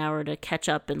 miles an hour to catch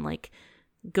up and like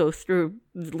go through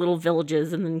little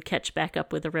villages and then catch back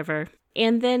up with the river.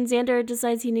 And then Xander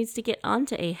decides he needs to get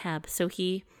onto Ahab, so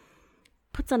he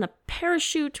puts on a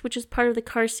parachute, which is part of the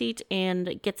car seat,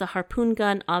 and gets a harpoon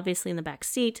gun, obviously in the back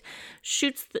seat,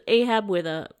 shoots the Ahab with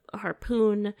a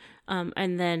harpoon,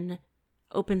 and then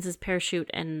opens his parachute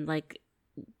and like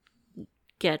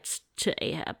gets to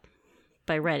Ahab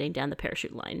by riding down the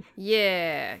parachute line.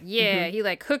 Yeah. He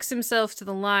like hooks himself to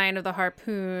the line of the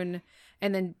harpoon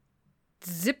and then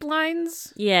zip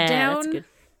lines Yeah, down. that's good.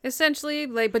 Essentially,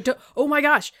 like, but oh my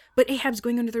gosh, but Ahab's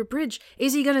going under the bridge.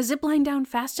 Is he gonna zip line down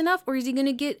fast enough, or is he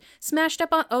gonna get smashed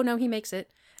up on? Oh no, he makes it.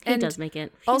 He does make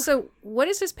it. Also, what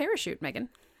is his parachute, Megan?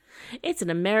 It's an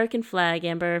American flag,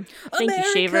 Amber. Thank America!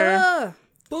 you, Shaver.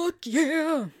 Fuck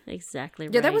yeah! Exactly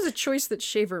right. Yeah, that was a choice that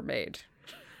Shaver made.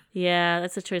 Yeah,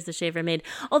 that's a choice the Shaver made.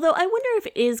 Although I wonder if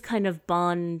it is kind of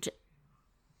Bond,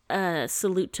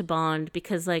 salute to Bond,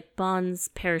 because like Bond's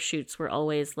parachutes were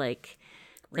always like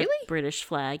the Really? British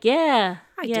flag. Yeah.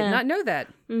 I did not know that.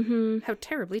 Mm-hmm. How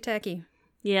terribly tacky.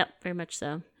 Yep, very much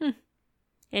so.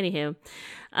 Anywho,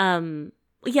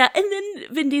 yeah, and then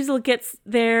Vin Diesel gets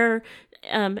there.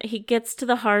 He gets to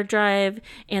the hard drive,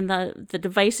 and the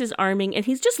device is arming, and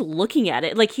he's just looking at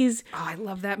it, like he's. Oh, I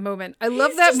love that moment. I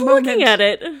love he's that just moment. looking at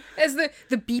it. As the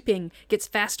beeping gets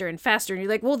faster and faster, and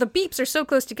you're like, well, the beeps are so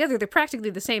close together, they're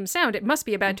practically the same sound. It must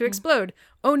be about to explode.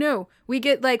 Oh no, we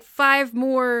get like 5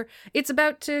 more. It's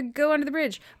about to go under the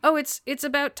bridge. Oh, it's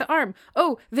about to arm.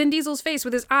 Oh, Vin Diesel's face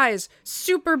with his eyes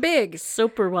super big.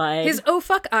 Super wide. His oh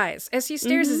fuck eyes as he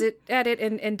stares at it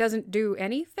and doesn't do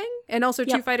anything. And also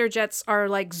 2 fighter jets are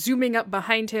like zooming up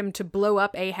behind him to blow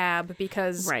up Ahab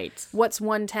because Right. what's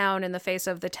one town in the face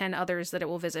of the 10 others that it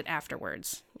will visit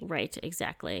afterwards? Right,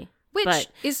 exactly. Which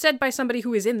is said by somebody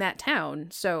who is in that town,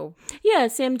 so... Yeah,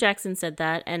 Sam Jackson said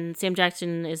that, and Sam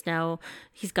Jackson is now,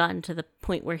 he's gotten to the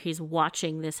point where he's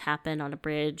watching this happen on a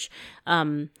bridge,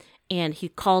 and he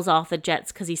calls off the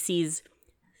jets because he sees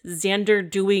Xander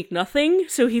doing nothing,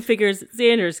 so he figures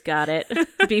Xander's got it.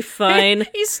 Be fine.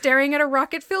 He's staring at a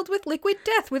rocket filled with liquid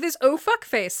death with his oh fuck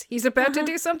face. He's about to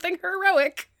do something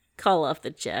heroic. Call off the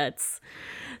jets.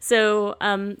 So,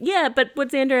 yeah, but what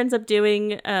Xander ends up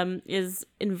doing is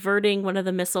inverting one of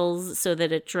the missiles so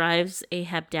that it drives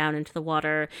Ahab down into the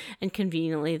water, and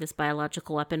conveniently this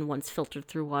biological weapon, once filtered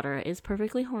through water, is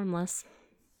perfectly harmless.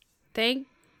 Thank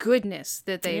goodness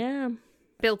that they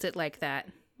built it like that.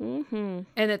 Mm-hmm.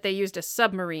 And that they used a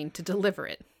submarine to deliver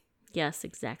it. Yes,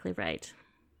 exactly right.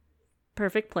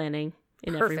 Perfect planning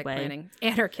in every way. Perfect planning.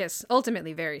 Anarchists,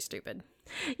 ultimately very stupid.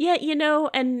 Yeah,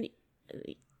 and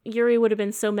Yuri would have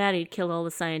been so mad he'd killed all the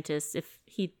scientists if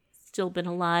he'd still been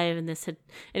alive and this had...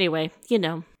 Anyway,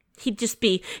 he'd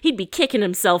be kicking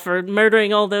himself for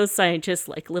murdering all those scientists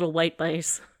like little white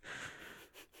mice.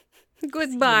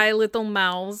 Goodbye, little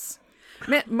mouse.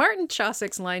 Man, Martin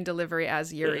Chausek's line delivery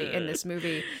as Yuri in this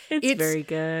movie. It's very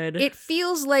good. It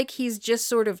feels like he's just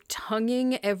sort of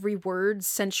tonguing every word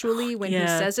sensually when he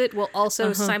says it, while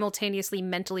also simultaneously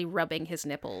mentally rubbing his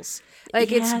nipples.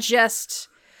 Like, it's just...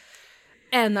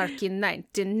 Anarchy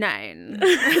 99.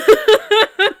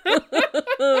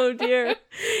 Oh dear.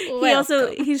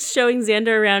 He's showing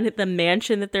Xander around the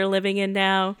mansion that they're living in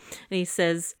now, and he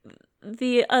says,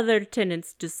 the other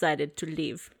tenants decided to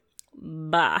leave.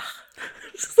 Bah.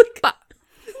 Just like, bah.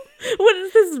 What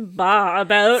is this bah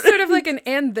about? Sort of like an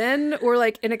and then, or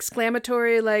like an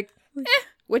exclamatory like,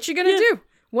 what you gonna do?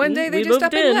 One day they just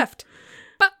up and left.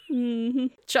 Mm-hmm.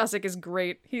 Chaussek is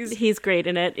great. He's great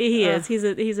in it. He is. He's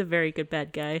a very good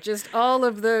bad guy. Just all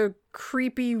of the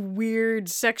creepy, weird,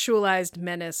 sexualized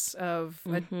menace of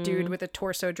a dude with a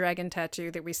torso dragon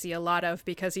tattoo that we see a lot of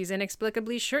because he's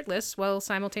inexplicably shirtless while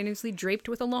simultaneously draped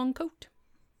with a long coat.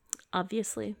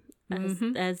 Obviously,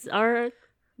 as are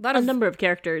a number of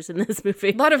characters in this movie.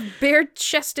 A lot of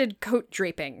bare-chested coat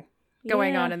draping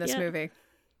going on in this movie.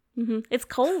 Mm-hmm. It's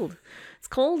cold. It's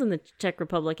cold in the Czech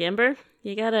Republic, Amber.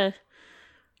 You gotta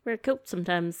wear a coat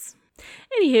sometimes.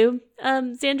 Anywho,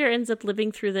 Xander ends up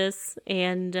living through this,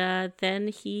 and then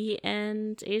he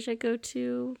and Asia go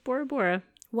to Bora Bora.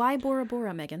 Why Bora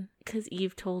Bora, Megan? Because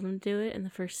Eve told him to do it in the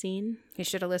first scene. He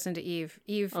should have listened to Eve.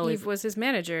 Eve was his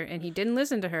manager, and he didn't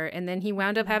listen to her, and then he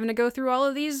wound up having to go through all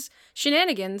of these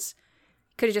shenanigans.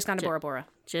 Could have just gone to Bora Bora.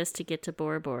 Just to get to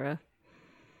Bora Bora.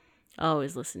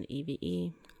 Always listen to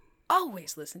EVE.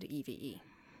 Always listen to EVE.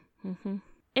 Mm-hmm.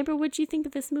 Amber, what do you think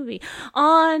of this movie?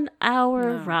 On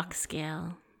our rock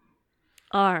scale.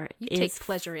 R you take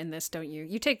pleasure in this, don't you?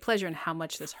 You take pleasure in how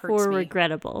much this hurts me. For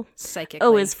regrettable. Psychically.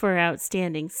 O is for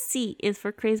outstanding. C is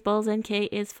for crazeballs, and K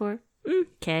is for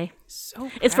K.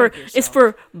 So it's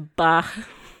for bah.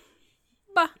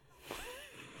 Bah.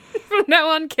 From now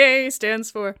on, K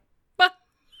stands for bah.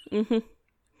 Mm-hmm. You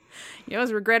know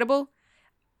what's regrettable?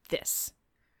 This.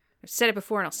 I've said it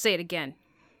before and I'll say it again.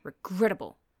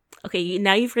 Regrettable. Okay,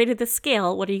 now you've rated the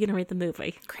scale. What are you going to rate the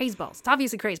movie? Crazeballs. It's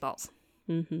obviously Crazeballs.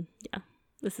 Yeah,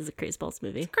 this is a Crazeballs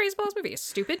movie. Crazeballs movie is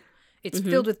stupid. It's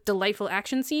filled with delightful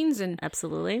action scenes and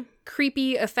Absolutely.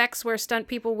 creepy effects where stunt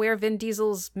people wear Vin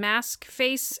Diesel's mask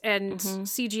face and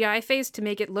CGI face to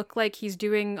make it look like he's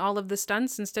doing all of the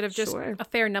stunts instead of just Sure. a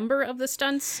fair number of the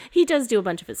stunts. He does do a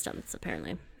bunch of his stunts,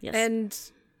 apparently. Yes. And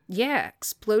yeah,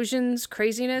 explosions,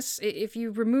 craziness. If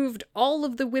you removed all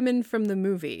of the women from the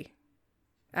movie,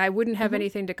 I wouldn't have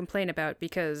anything to complain about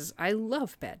because I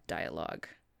love bad dialogue.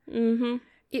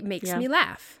 It makes me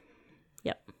laugh.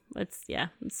 Yep. It's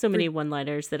so many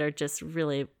one-liners that are just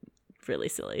really, really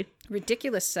silly.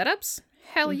 Ridiculous setups?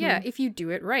 Hell yeah, if you do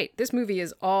it right. This movie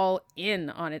is all in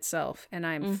on itself, and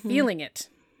I'm feeling it.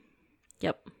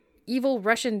 Yep. Evil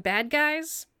Russian bad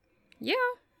guys? Yeah.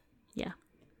 Yeah.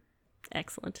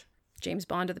 Excellent. James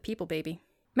Bond of the people, baby.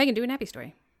 Megan, do an Abby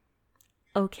story.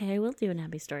 Okay, we'll do an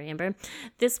Abby story, Amber.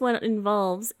 This one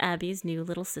involves Abby's new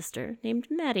little sister named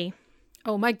Maddie.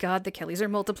 Oh my god, the Kellys are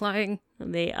multiplying.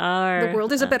 They are. The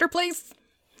world is a better place.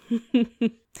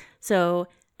 So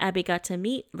Abby got to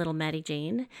meet little Maddie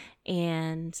Jane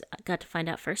and got to find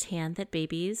out firsthand that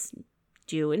babies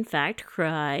do, in fact,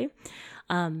 cry.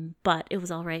 But it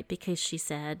was all right because she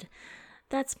said,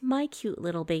 "That's my cute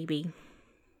little baby."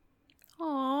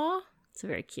 Aww. It's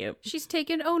very cute. She's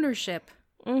taken ownership.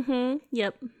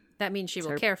 Yep. That means she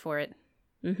will care for it.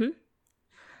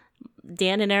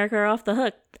 Dan and Eric are off the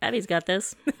hook. Abby's got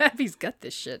this. Abby's got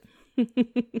this shit.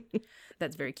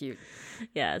 That's very cute.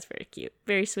 Yeah, it's very cute.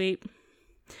 Very sweet.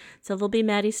 So there'll be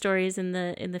Maddie stories in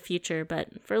the future,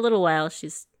 but for a little while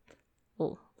she's a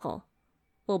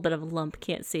little bit of a lump.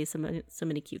 Can't say so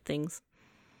many cute things.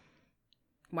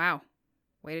 Wow.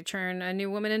 Way to turn a new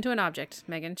woman into an object,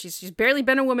 Megan. She's barely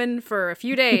been a woman for a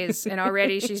few days, and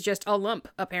already she's just a lump,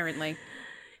 apparently.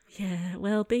 Yeah,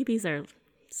 well, babies are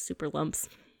super lumps.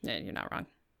 Yeah, you're not wrong.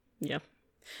 Yeah.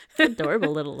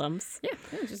 Adorable little lumps. Yeah,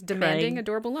 just demanding Crying.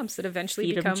 Adorable lumps that eventually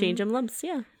Feed become them, change them lumps,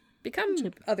 yeah. become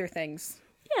other things.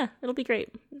 Yeah, it'll be great.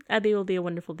 Abby will be a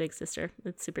wonderful big sister.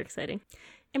 It's super exciting.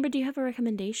 Amber, do you have a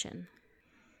recommendation?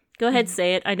 Go ahead,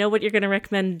 say it. I know what you're going to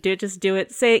recommend. Just do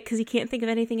it. Say it because you can't think of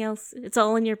anything else. It's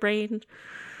all in your brain.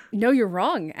 No, you're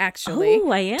wrong, actually.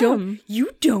 Oh, I am.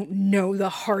 You don't know the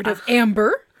heart of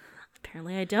Amber.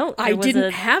 Apparently I don't. I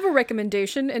didn't have a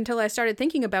recommendation until I started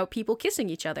thinking about people kissing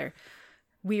each other.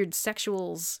 Weird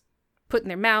sexuals putting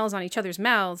their mouths on each other's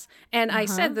mouths. And I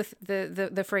said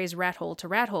the phrase rat hole to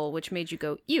rat hole, which made you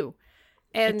go, ew.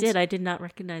 And I did. I did not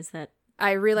recognize that.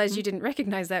 I realized you didn't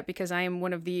recognize that because I am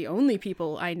one of the only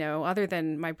people I know, other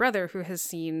than my brother, who has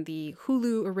seen the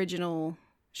Hulu original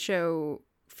show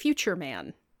Future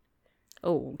Man.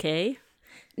 Oh, okay.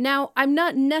 Now, I'm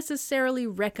not necessarily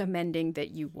recommending that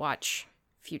you watch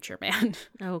Future Man.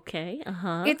 Okay,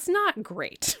 It's not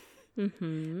great.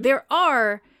 There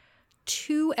are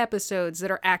 2 episodes that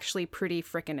are actually pretty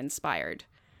frickin' inspired.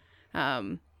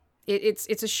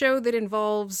 It's a show that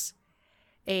involves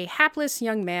a hapless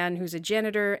young man who's a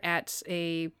janitor at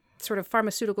a sort of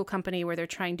pharmaceutical company where they're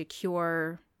trying to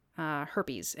cure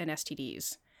herpes and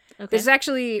STDs. Okay. This is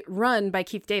actually run by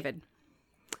Keith David.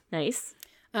 Nice.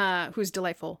 Who's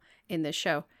delightful in this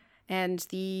show. And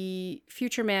the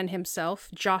future man himself,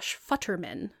 Josh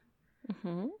Futterman,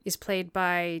 is played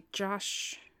by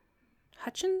Josh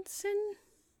Hutchinson?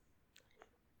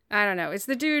 I don't know. It's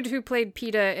the dude who played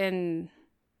PETA in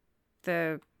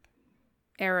the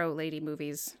Arrow Lady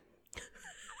movies.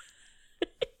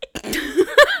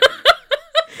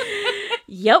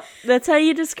 Yep, that's how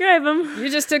you describe him. You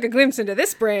just took a glimpse into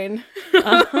this brain.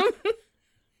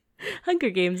 Hunger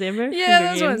Games, Amber. Yeah, Hunger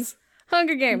those Games. ones.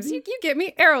 Hunger Games. You get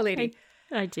me? Arrow Lady.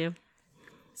 I do.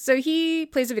 So he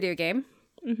plays a video game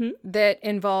that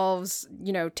involves,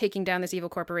 taking down this evil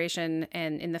corporation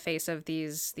and in the face of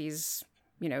these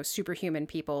superhuman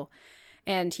people.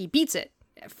 And he beats it,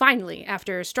 finally,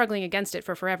 after struggling against it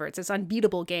for forever. It's this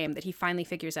unbeatable game that he finally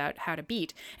figures out how to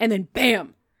beat. And then,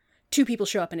 bam! 2 people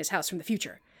show up in his house from the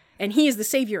future. And he is the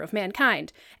savior of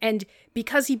mankind. And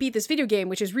because he beat this video game,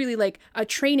 which is really like a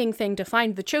training thing to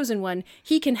find the chosen one,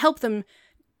 he can help them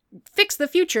fix the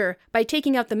future by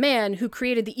taking out the man who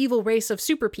created the evil race of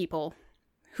super people,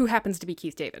 who happens to be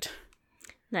Keith David.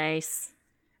 Nice.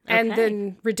 And Okay.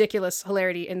 then ridiculous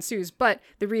hilarity ensues. But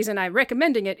the reason I'm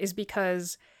recommending it is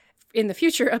because in the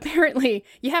future, apparently,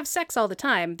 you have sex all the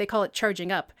time. They call it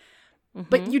charging up.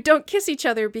 But you don't kiss each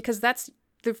other because that's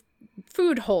the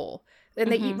food hole. And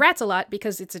they eat rats a lot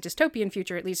because it's a dystopian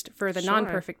future, at least for the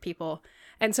non-perfect people.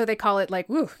 And so they call it like,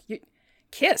 woo,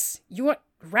 kiss. You want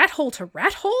rat hole to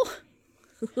rat hole?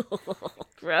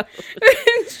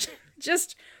 Gross.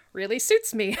 Just really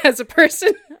suits me as a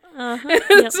person. Yep.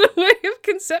 It's a way of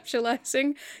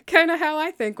conceptualizing kind of how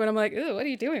I think when I'm like, ooh, what are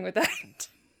you doing with that?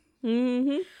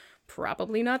 Mm-hmm.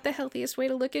 Probably not the healthiest way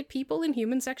to look at people and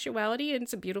human sexuality, and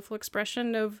it's a beautiful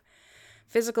expression of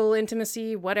physical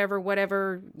intimacy,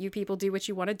 whatever you people do what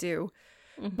you want to do.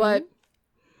 Mm-hmm. But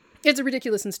it's a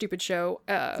ridiculous and stupid show.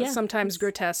 Sometimes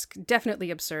grotesque,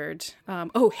 definitely absurd.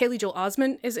 Haley Joel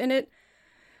Osment is in it.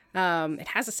 It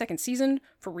has a second season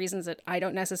for reasons that I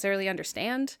don't necessarily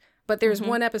understand. But there's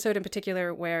one episode in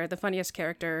particular where the funniest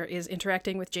character is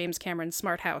interacting with James Cameron's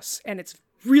smart house, and it's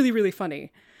really, really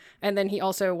funny. And then he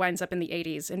also winds up in the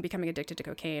 80s and becoming addicted to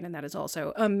cocaine, and that is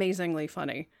also amazingly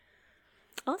funny.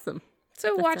 Awesome.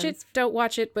 So watch it, don't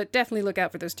watch it, but definitely look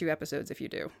out for those 2 episodes if you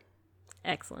do.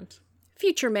 Excellent.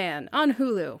 Future Man on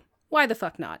Hulu. Why the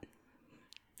fuck not?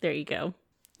 There you go.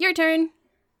 Your turn.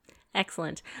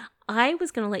 Excellent. I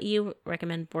was going to let you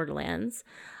recommend Borderlands,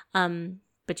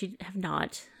 but you have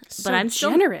not. So but I'm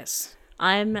still generous.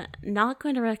 I'm not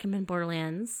going to recommend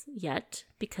Borderlands yet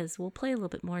because we'll play a little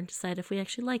bit more and decide if we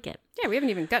actually like it. Yeah, we haven't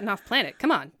even gotten off planet.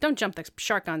 Come on, don't jump the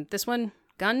shark on this one.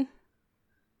 Gun.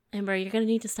 Amber, you're going to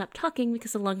need to stop talking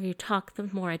because the longer you talk, the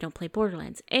more I don't play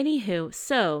Borderlands. Anywho,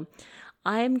 so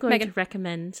I'm going to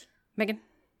recommend... Megan?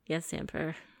 Yes,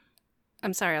 Amber.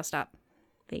 I'm sorry, I'll stop.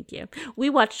 Thank you. We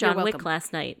watched John Wick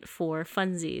last night for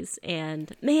funsies,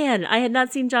 and man, I had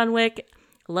not seen John Wick.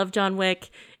 I love John Wick.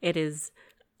 It is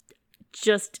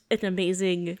just an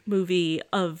amazing movie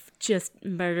of just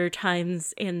murder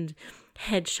times and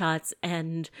headshots.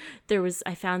 And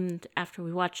I found after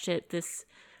we watched it, this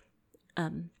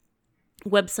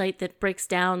website that breaks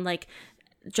down like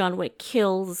John Wick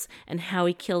kills and how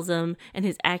he kills them and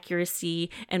his accuracy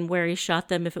and where he shot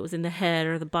them, if it was in the head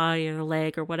or the body or the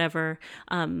leg or whatever.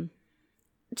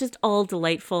 Just all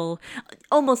delightful,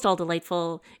 almost all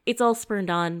delightful. It's all spurned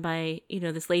on by,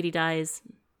 this lady dies,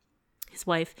 his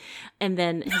wife, and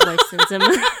then his wife sends him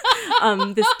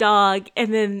this dog,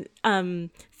 and then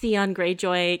Theon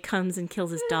Greyjoy comes and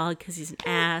kills his dog because he's an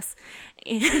ass.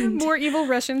 And more evil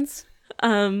Russians.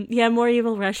 More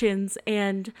evil Russians.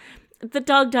 And the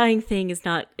dog dying thing is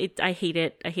not, I hate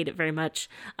it. I hate it very much.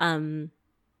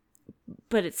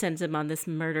 But it sends him on this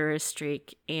murderous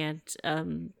streak, and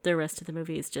the rest of the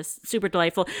movie is just super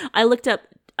delightful. I looked up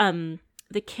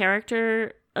the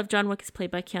character of John Wick is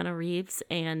played by Keanu Reeves,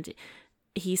 and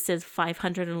he says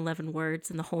 511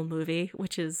 words in the whole movie,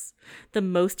 which is the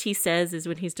most he says is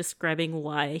when he's describing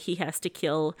why he has to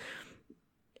kill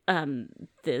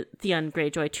the Theon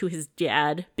Greyjoy to his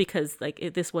dad, because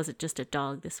this wasn't just a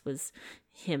dog, this was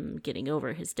him getting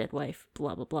over his dead wife,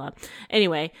 blah blah blah.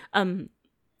 Anyway,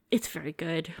 it's very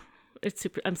good. It's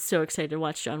super. I'm so excited to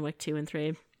watch John Wick 2 and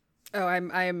 3. Oh, I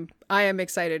am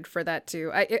excited for that too.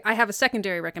 I have a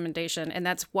secondary recommendation, and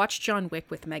that's watch John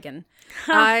Wick with Megan.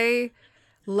 I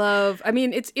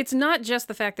mean, it's not just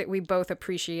the fact that we both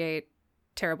appreciate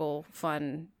terrible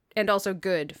fun and also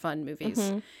good fun movies.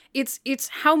 Mm-hmm. It's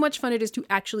how much fun it is to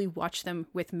actually watch them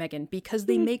with Megan, because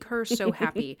they make her so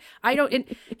happy.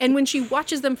 And when she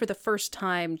watches them for the first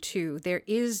time too, there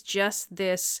is just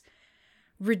this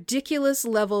ridiculous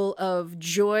level of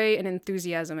joy and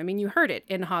enthusiasm. I mean, you heard it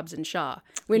in Hobbs and Shaw.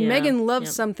 When Megan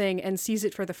loves something and sees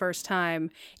it for the first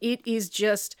time, it is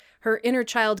just her inner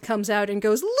child comes out and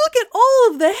goes, "Look at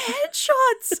all of the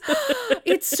headshots!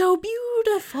 It's so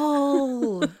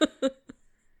beautiful."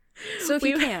 So if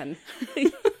you can,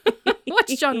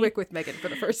 watch John Wick with Megan for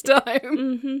the first time.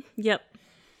 Mm-hmm. Yep.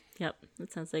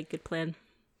 That sounds like a good plan.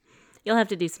 You'll have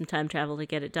to do some time travel to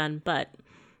get it done, but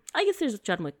I guess there's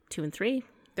John Wick 2 and 3.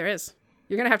 There is.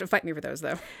 You're going to have to fight me for those,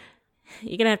 though.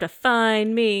 You're going to have to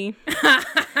find me.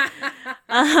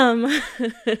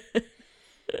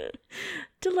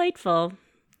 Delightful.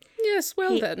 Yes,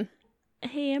 well then.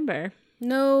 Hey, Amber.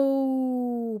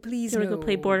 No, please, you want to go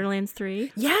play Borderlands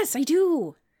 3? Yes, I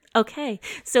do. Okay,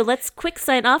 so let's quick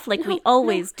sign off like we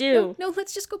always do. No,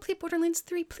 let's just go play Borderlands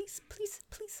 3, please.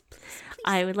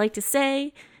 I would like to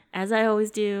say, as I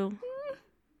always do,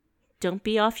 don't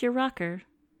be off your rocker.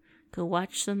 Go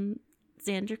watch some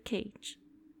Xander Cage.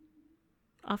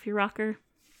 Off your rocker.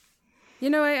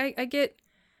 I get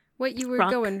what you were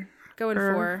going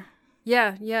for.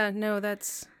 Yeah, no,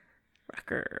 that's...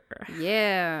 Rocker.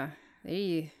 Yeah.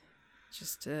 Hey,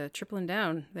 just tripling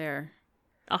down there.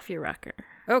 Off your rocker.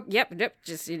 Oh, yep. You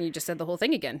just said the whole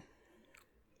thing again.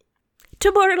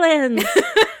 To Borderlands!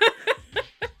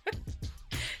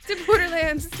 To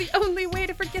Borderlands. It's the only way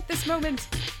to forget this moment.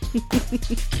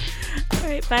 All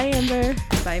right, bye, Amber.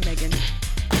 Bye, Megan.